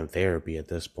some fucking therapy at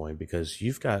this point, because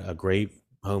you've got a great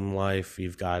home life.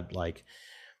 You've got like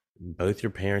both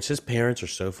your parents. His parents are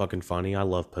so fucking funny. I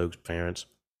love Pogue's parents.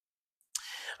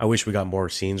 I wish we got more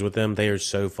scenes with them. They are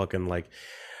so fucking like,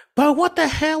 but what the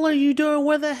hell are you doing?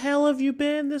 Where the hell have you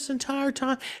been this entire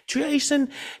time? Chasing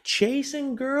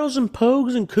girls and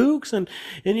pogues and kooks, and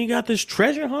you got this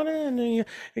treasure hunter, and then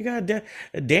you got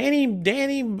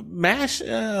Danny Mash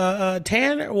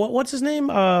Tanner. What's his name?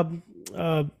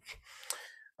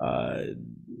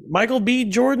 Michael B.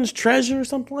 Jordan's treasure or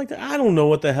something like that. I don't know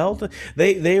what the hell.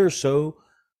 They are so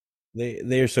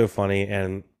they are so funny,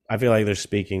 and I feel like they're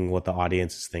speaking what the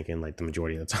audience is thinking, like the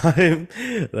majority of the time.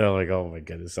 They're like, oh my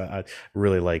goodness, I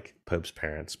really like Pope's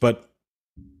parents. But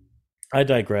I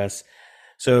digress.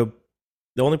 So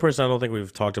the only person I don't think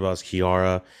we've talked about is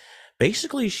Kiara.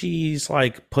 Basically, she's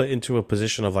like put into a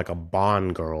position of like a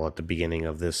Bond girl at the beginning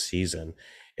of this season.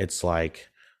 It's like,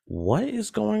 what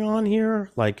is going on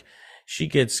here? Like, she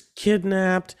gets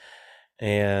kidnapped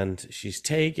and she's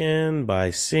taken by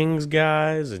Singh's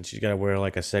guys, and she's got to wear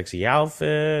like a sexy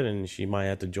outfit, and she might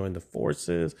have to join the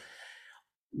forces. A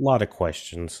lot of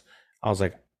questions. I was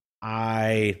like,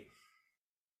 I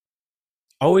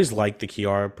always liked the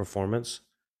Kiara performance.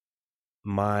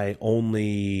 My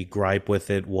only gripe with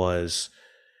it was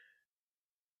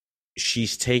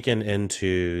she's taken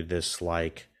into this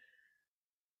like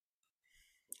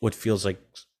what feels like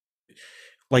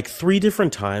 3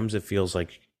 different times it feels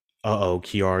like uh-oh,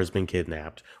 Kiara's been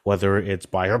kidnapped, whether it's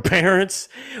by her parents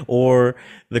or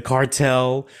the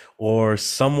cartel or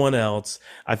someone else.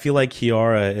 I feel like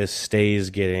Kiara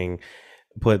stays getting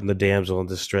put in the damsel in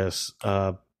distress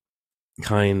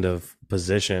kind of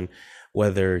position,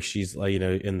 whether she's like,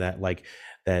 in that like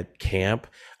that camp.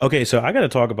 Okay, so I got to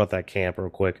talk about that camp real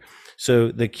quick.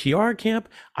 So the Kiara camp,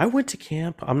 I went to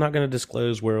camp. I'm not going to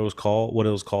disclose where it was called, what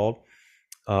it was called.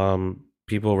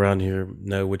 People around here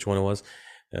know which one it was.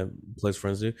 Close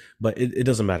friends do, but it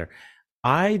doesn't matter.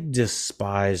 I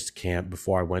despised camp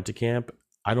before I went to camp.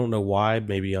 I don't know why.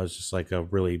 Maybe I was just like a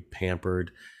really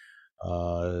pampered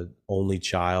only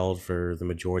child for the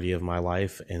majority of my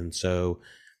life. And so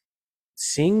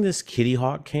seeing this Kitty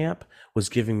Hawk camp was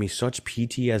giving me such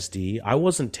PTSD. I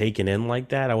wasn't taken in like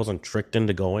that. I wasn't tricked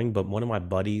into going, but one of my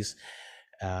buddies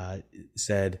uh,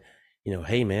 said,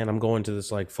 hey man, I'm going to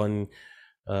this like fun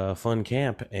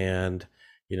camp, and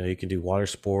you can do water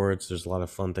sports. There's a lot of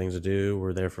fun things to do.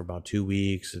 We're there for about 2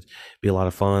 weeks. It'd be a lot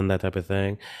of fun, that type of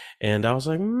thing. And I was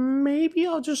like, maybe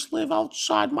I'll just live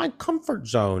outside my comfort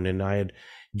zone. And I had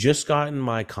just gotten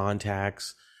my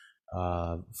contacts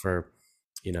for,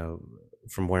 you know,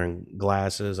 from wearing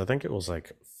glasses. I think it was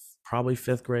like probably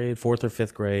fifth grade, fourth or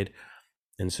fifth grade.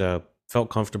 And so felt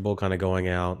comfortable kind of going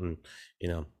out and, you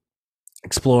know,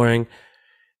 exploring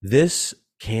this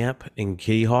camp in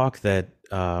Kitty Hawk that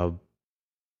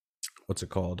what's it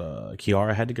called?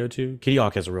 Kiara had to go to. Kitty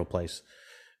Hawk has a real place,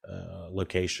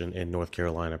 location in North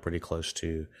Carolina, pretty close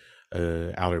to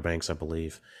Outer Banks, I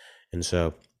believe. And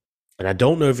so, and I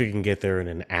don't know if you can get there in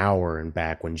an hour and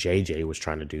back when JJ was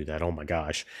trying to do that. Oh my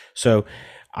gosh. So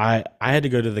I had to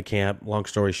go to the camp. Long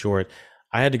story short,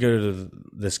 I had to go to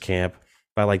this camp.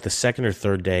 By like the second or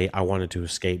third day, I wanted to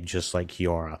escape just like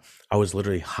Kiara. I was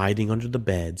literally hiding under the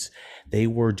beds. They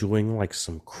were doing like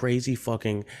some crazy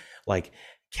fucking like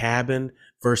cabin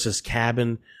versus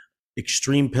cabin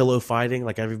extreme pillow fighting.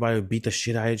 Like everybody would beat the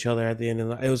shit out of each other at the end of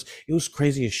the night. It was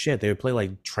crazy as shit. They would play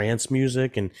like trance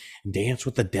music and dance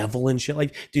with the devil and shit.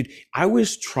 Like, dude, I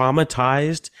was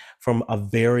traumatized from a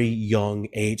very young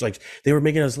age. Like they were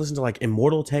making us listen to like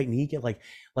Immortal Technique at like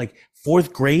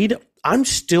fourth grade. I'm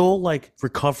still like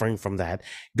recovering from that.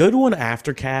 Go to an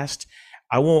aftercast.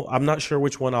 I'm not sure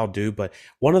which one I'll do, but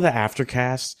one of the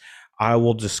aftercasts, I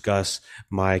will discuss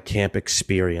my camp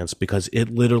experience because it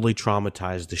literally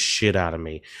traumatized the shit out of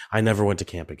me. I never went to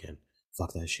camp again.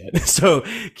 Fuck that shit. So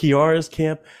Kiara's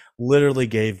camp literally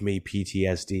gave me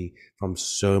PTSD from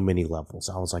so many levels.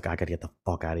 I was like, I gotta get the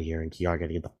fuck out of here, and Kiara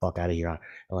gotta get the fuck out of here.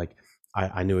 Like,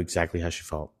 I knew exactly how she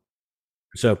felt.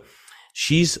 So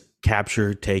she's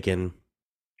captured, taken.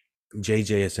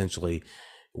 JJ essentially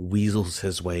weasels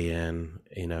his way in.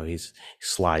 He's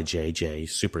Sly JJ,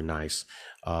 super nice,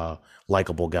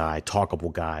 likable guy,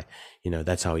 talkable guy.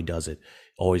 That's how he does it.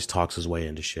 Always talks his way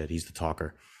into shit. He's the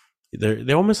talker.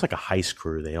 They're almost like a heist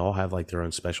crew. They all have like their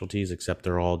own specialties, except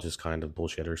they're all just kind of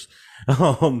bullshitters.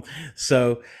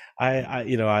 So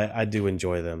I do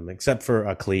enjoy them, except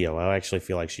for Cleo. I actually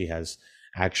feel like she has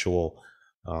actual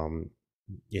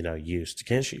used.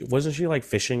 Can't she? Wasn't she like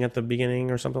fishing at the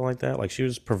beginning or something like that? Like she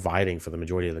was providing for the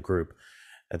majority of the group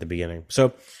at the beginning.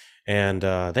 So, and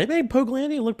they made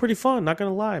Pokelandia look pretty fun. Not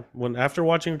gonna lie. After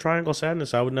watching Triangle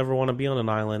Sadness, I would never want to be on an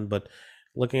island. But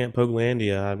looking at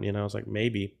Pokelandia, I was like,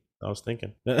 maybe. I was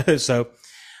thinking. So,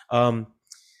 um,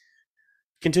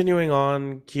 continuing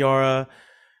on, Kiara.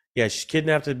 Yeah, she's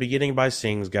kidnapped at the beginning by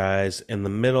Sings guys. In the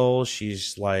middle,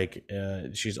 she's like,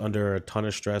 she's under a ton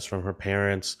of stress from her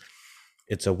parents.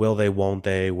 It's a will they, won't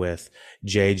they with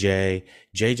JJ.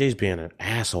 JJ's being an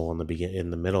asshole in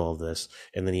the middle of this,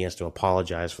 and then he has to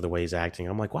apologize for the way he's acting.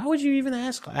 I'm like, why would you even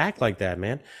act like that,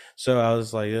 man? So I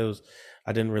was like,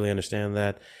 I didn't really understand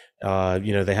that.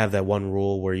 They have that one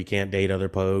rule where you can't date other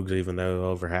pogues, even though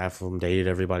over half of them dated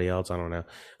everybody else. I don't know.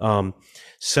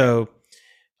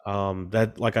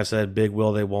 That, like I said, big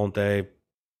will they, won't they.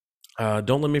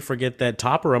 Don't let me forget that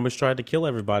Topper almost tried to kill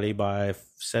everybody by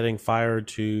setting fire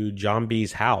to John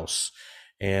B's house.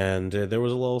 And there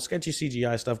was a little sketchy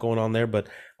CGI stuff going on there. But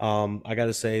I got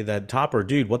to say that Topper,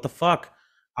 dude, what the fuck?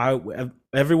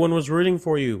 Everyone was rooting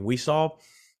for you. We saw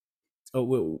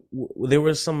there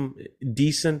was some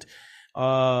decent,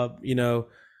 uh, you know,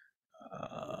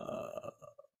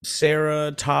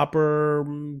 Sarah Topper,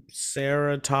 I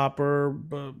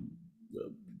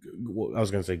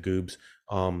was going to say Goobs,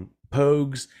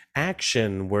 Pogues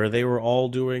action where they were all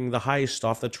doing the heist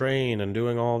off the train and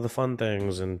doing all the fun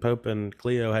things, and Pope and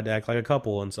Cleo had to act like a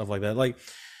couple and stuff like that. Like,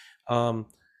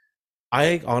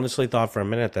 I honestly thought for a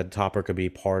minute that Topper could be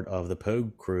part of the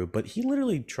Pogue crew, but he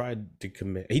literally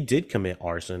he did commit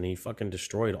arson. He fucking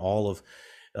destroyed all of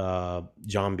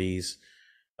John B's,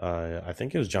 I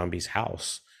think it was John B's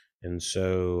house. And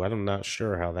so I'm not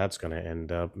sure how that's going to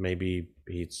end up. Maybe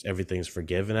everything's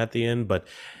forgiven at the end, but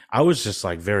I was just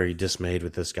like very dismayed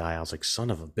with this guy. I was like, son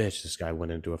of a bitch, this guy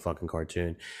went into a fucking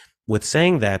cartoon. With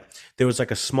saying that, there was like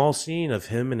a small scene of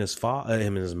him and him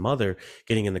and his mother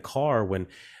getting in the car when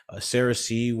Sarah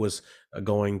C was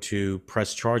going to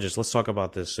press charges. Let's talk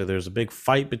about this. So there's a big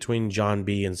fight between John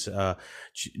B and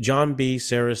John B,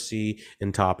 Sarah C,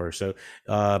 and Topper. So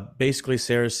basically,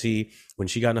 Sarah C, when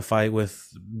she got in a fight with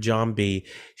John B,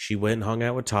 she went and hung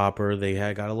out with Topper. They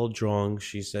got a little drunk.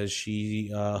 She says she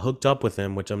hooked up with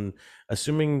him, which I'm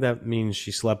assuming that means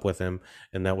she slept with him,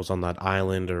 and that was on that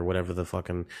island or whatever the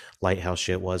fucking lighthouse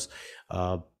shit was.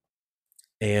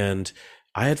 And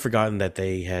I had forgotten that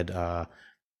they had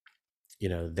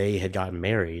they had gotten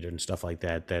married and stuff like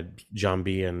that, that John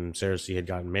B and Sarah C had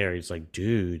gotten married. It's like,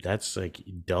 dude, that's like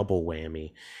double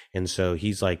whammy. And so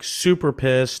he's like super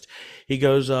pissed. He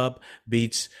goes up,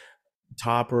 beats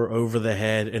Topper over the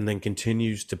head, and then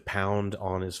continues to pound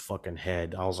on his fucking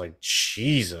head. I was like,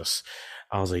 Jesus.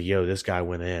 I was like, yo, this guy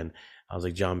went in. I was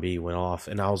like, John B went off.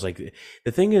 And I was like,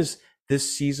 the thing is,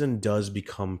 this season does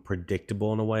become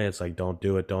predictable in a way. It's like, don't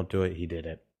do it, don't do it. He did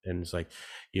it. And it's like,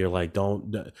 you're like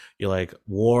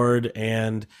Ward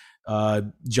and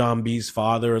John B's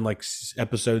father in like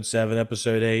episode 7,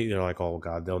 episode 8. You're like, oh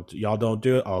God, y'all don't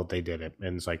do it. Oh, they did it.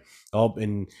 And it's like, oh,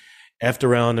 and effed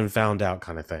around and found out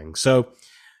kind of thing. So,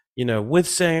 with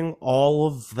saying all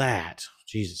of that,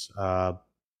 Jesus, where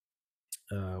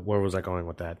was I going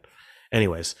with that?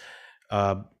 Anyways,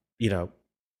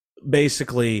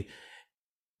 basically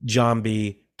John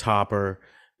B, Topper,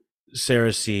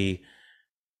 Sarah C,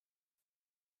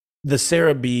 the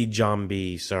Sarah B, John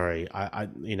B, sorry, I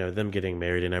them getting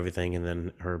married and everything, and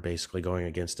then her basically going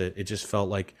against it. It just felt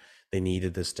like they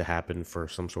needed this to happen for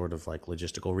some sort of like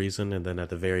logistical reason. And then at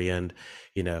the very end,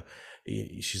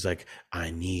 she's like,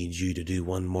 I need you to do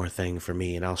one more thing for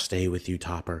me and I'll stay with you,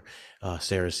 Topper.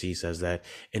 Sarah C says that.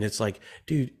 And it's like,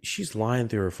 dude, she's lying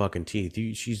through her fucking teeth.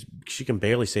 She can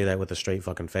barely say that with a straight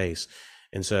fucking face.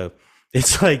 And so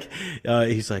it's like,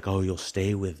 he's like, oh, you'll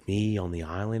stay with me on the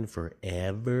island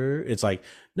forever. It's like,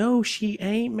 no, she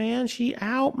ain't, man. She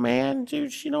out, man.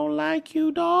 Dude, she don't like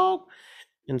you, dog.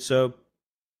 And so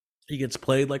he gets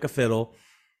played like a fiddle,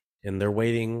 and they're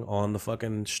waiting on the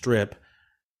fucking strip.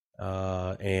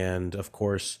 And of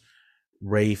course,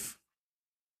 Rafe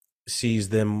sees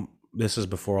them. This is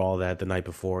before all that, the night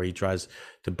before. He tries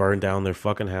to burn down their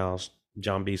fucking house,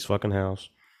 John B's fucking house.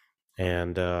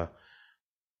 And,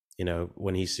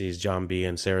 when he sees John B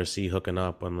and Sarah C hooking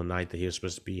up on the night that he was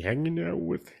supposed to be hanging out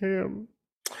with him.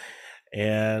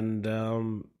 And,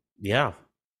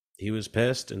 he was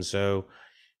pissed. And so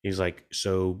he's like,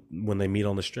 so when they meet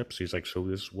on the strips, he's like, so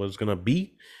this was going to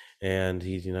be, and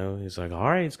he's like, all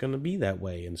right, it's going to be that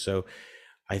way. And so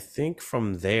I think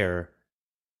from there,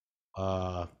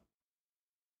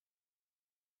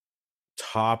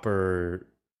 Topper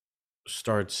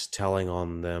starts telling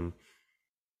on them.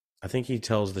 I think he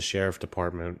tells the sheriff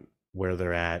department where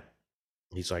they're at.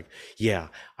 He's like, yeah,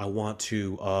 I want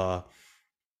to,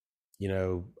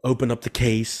 open up the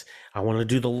case. I want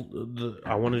to do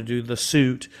I want to do the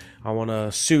suit. I want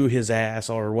to sue his ass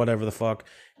or whatever the fuck,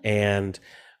 and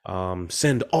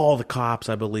send all the cops,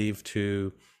 I believe,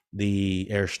 to the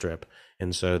airstrip.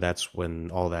 And so that's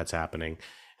when all that's happening.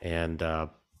 And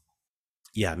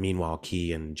meanwhile,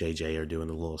 Key and JJ are doing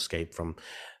a little escape from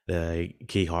the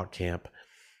Key Hawk camp.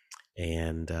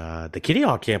 And the Kitty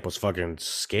Hawk camp was fucking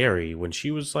scary. When she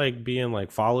was like being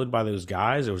like followed by those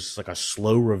guys, it was just like a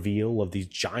slow reveal of these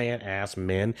giant ass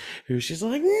men who she's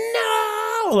like,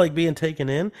 no, like being taken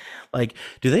in. Like,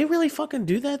 do they really fucking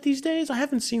do that these days? I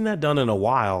haven't seen that done in a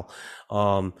while.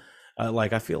 I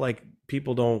feel like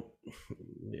people don't,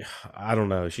 I don't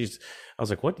know. I was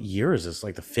like, what year is this?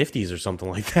 Like the 50s or something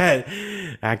like that,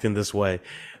 acting this way.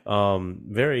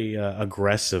 Very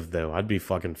aggressive though. I'd be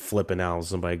fucking flipping out if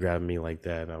somebody grabbed me like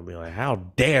that. And I'll be like, how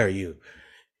dare you?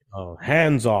 Oh,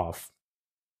 hands off.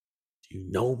 Do you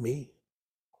know me?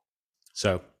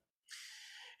 So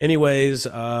anyways,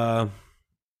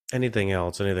 anything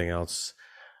else? I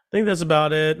think that's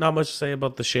about it. Not much to say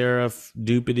about the sheriff,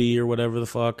 Doopity, or whatever the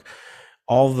fuck.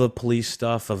 All the police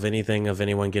stuff of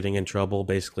anyone getting in trouble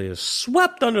basically is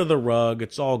swept under the rug.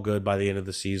 It's all good by the end of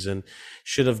the season.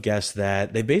 Should have guessed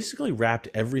that. They basically wrapped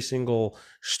every single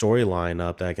storyline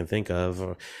up that I can think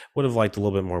of. Would have liked a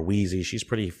little bit more Wheezy. She's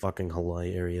pretty fucking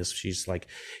hilarious. She's like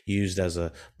used as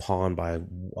a pawn by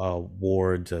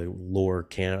Ward to lure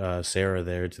Sarah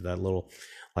there to that little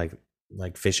like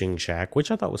fishing shack,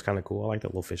 which I thought was kind of cool. I like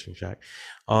that little fishing shack.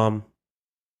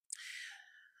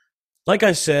 Like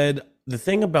I said, the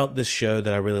thing about this show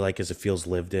that I really like is it feels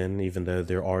lived in, even though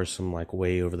there are some like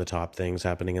way over the top things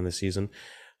happening in the season.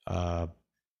 Uh,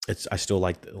 it's I still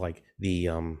like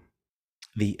the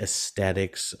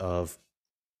aesthetics of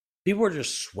people are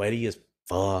just sweaty as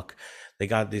fuck. They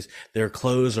got these their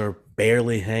clothes are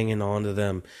barely hanging onto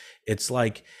them. It's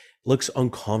like looks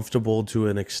uncomfortable to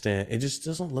an extent. It just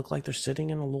doesn't look like they're sitting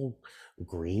in a little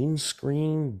green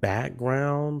screen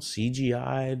background,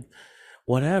 CGI'd,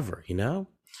 whatever, you know?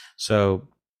 So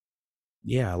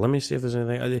yeah, let me see if there's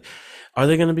anything. Are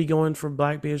they going to be going for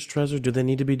Blackbeard's treasure? Do they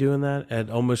need to be doing that at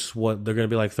almost what they're going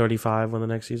to be like 35 when the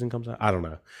next season comes out? I don't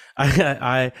know.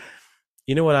 I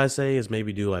you know what I say is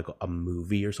maybe do like a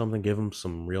movie or something, give them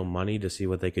some real money to see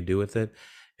what they could do with it,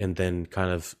 and then kind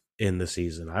of end the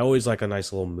season. I always like a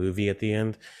nice little movie at the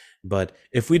end. But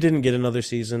if we didn't get another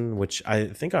season, which I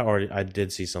think I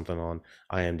did see something on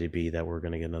IMDb that we're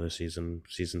going to get another season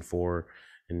 4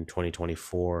 in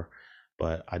 2024,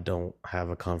 but I don't have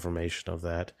a confirmation of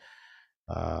that.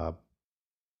 Uh,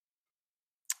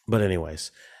 but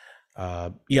anyways,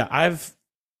 yeah, I've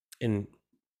in.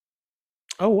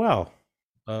 Oh wow,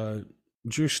 uh,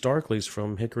 Drew Starkley's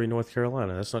from Hickory, North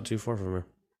Carolina. That's not too far from here.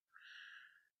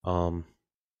 Um.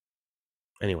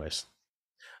 Anyways,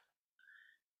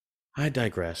 I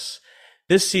digress.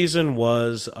 This season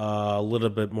was a little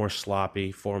bit more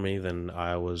sloppy for me than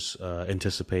I was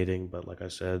anticipating, but like I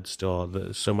said,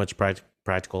 still so much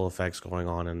practical effects going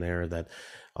on in there that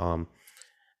um,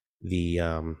 the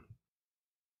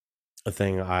the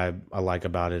thing I like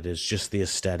about it is just the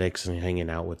aesthetics and hanging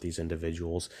out with these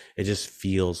individuals. It just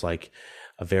feels like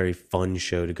a very fun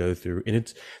show to go through. And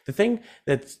it's the thing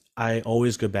that I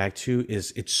always go back to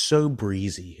is it's so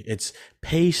breezy. It's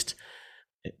paced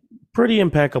pretty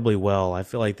impeccably well. I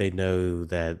feel like they know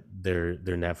that their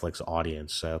Netflix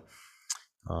audience. So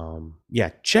yeah,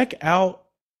 check out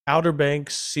Outer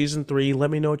Banks season 3.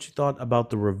 Let me know what you thought about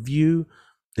the review,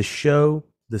 the show,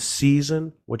 the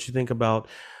season, what you think about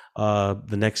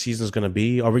the next season is going to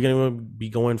be. Are we going to be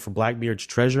going for Blackbeard's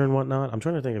treasure and whatnot? I'm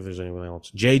trying to think if there's anyone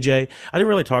else. JJ, I didn't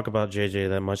really talk about JJ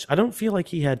that much. I don't feel like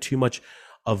he had too much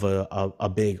of a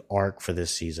big arc for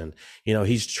this season. You know,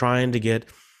 he's trying to get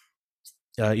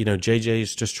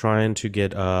JJ's just trying to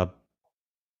get a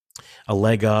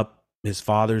leg up. His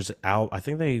father's out. I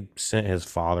think they sent his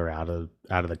father out of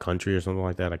the country or something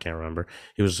like that. I can't remember.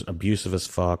 He was abusive as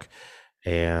fuck,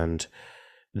 and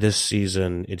this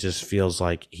season it just feels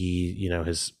like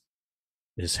his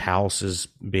house is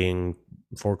being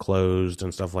foreclosed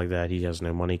and stuff like that. He has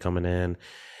no money coming in.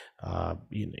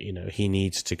 He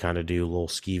needs to kind of do little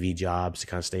skeevy jobs to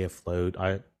kind of stay afloat.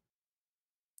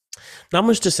 Not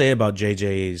much to say about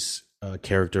JJ's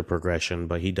character progression,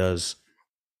 but he does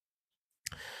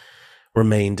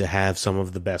remain to have some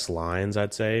of the best lines,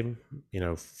 I'd say.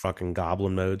 Fucking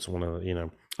Goblin Mode's one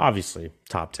of obviously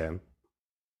top 10.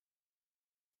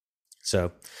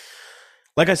 So,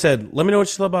 like I said, let me know what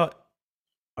you thought about.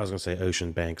 I was gonna say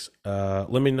Ocean Banks. Let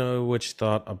me know what you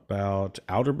thought about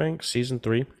Outer Banks season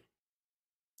 3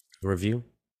 review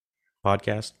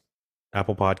podcast,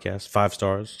 Apple Podcast, 5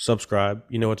 stars, subscribe.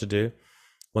 You know what to do.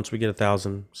 Once we get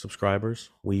 1,000 subscribers,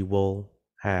 we will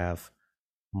have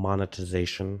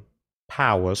monetization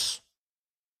powers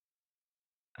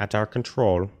at our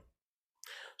control.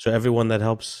 So everyone that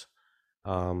helps,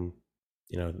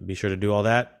 be sure to do all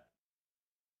that.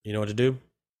 You know what to do.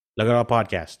 Look at our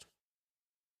podcast.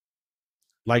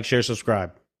 Like, share,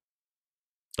 subscribe.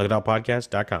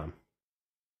 LookItOutPodcast.com.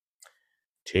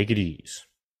 Take it easy.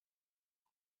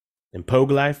 And Pogue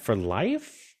Life for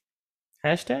life?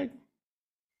 Hashtag?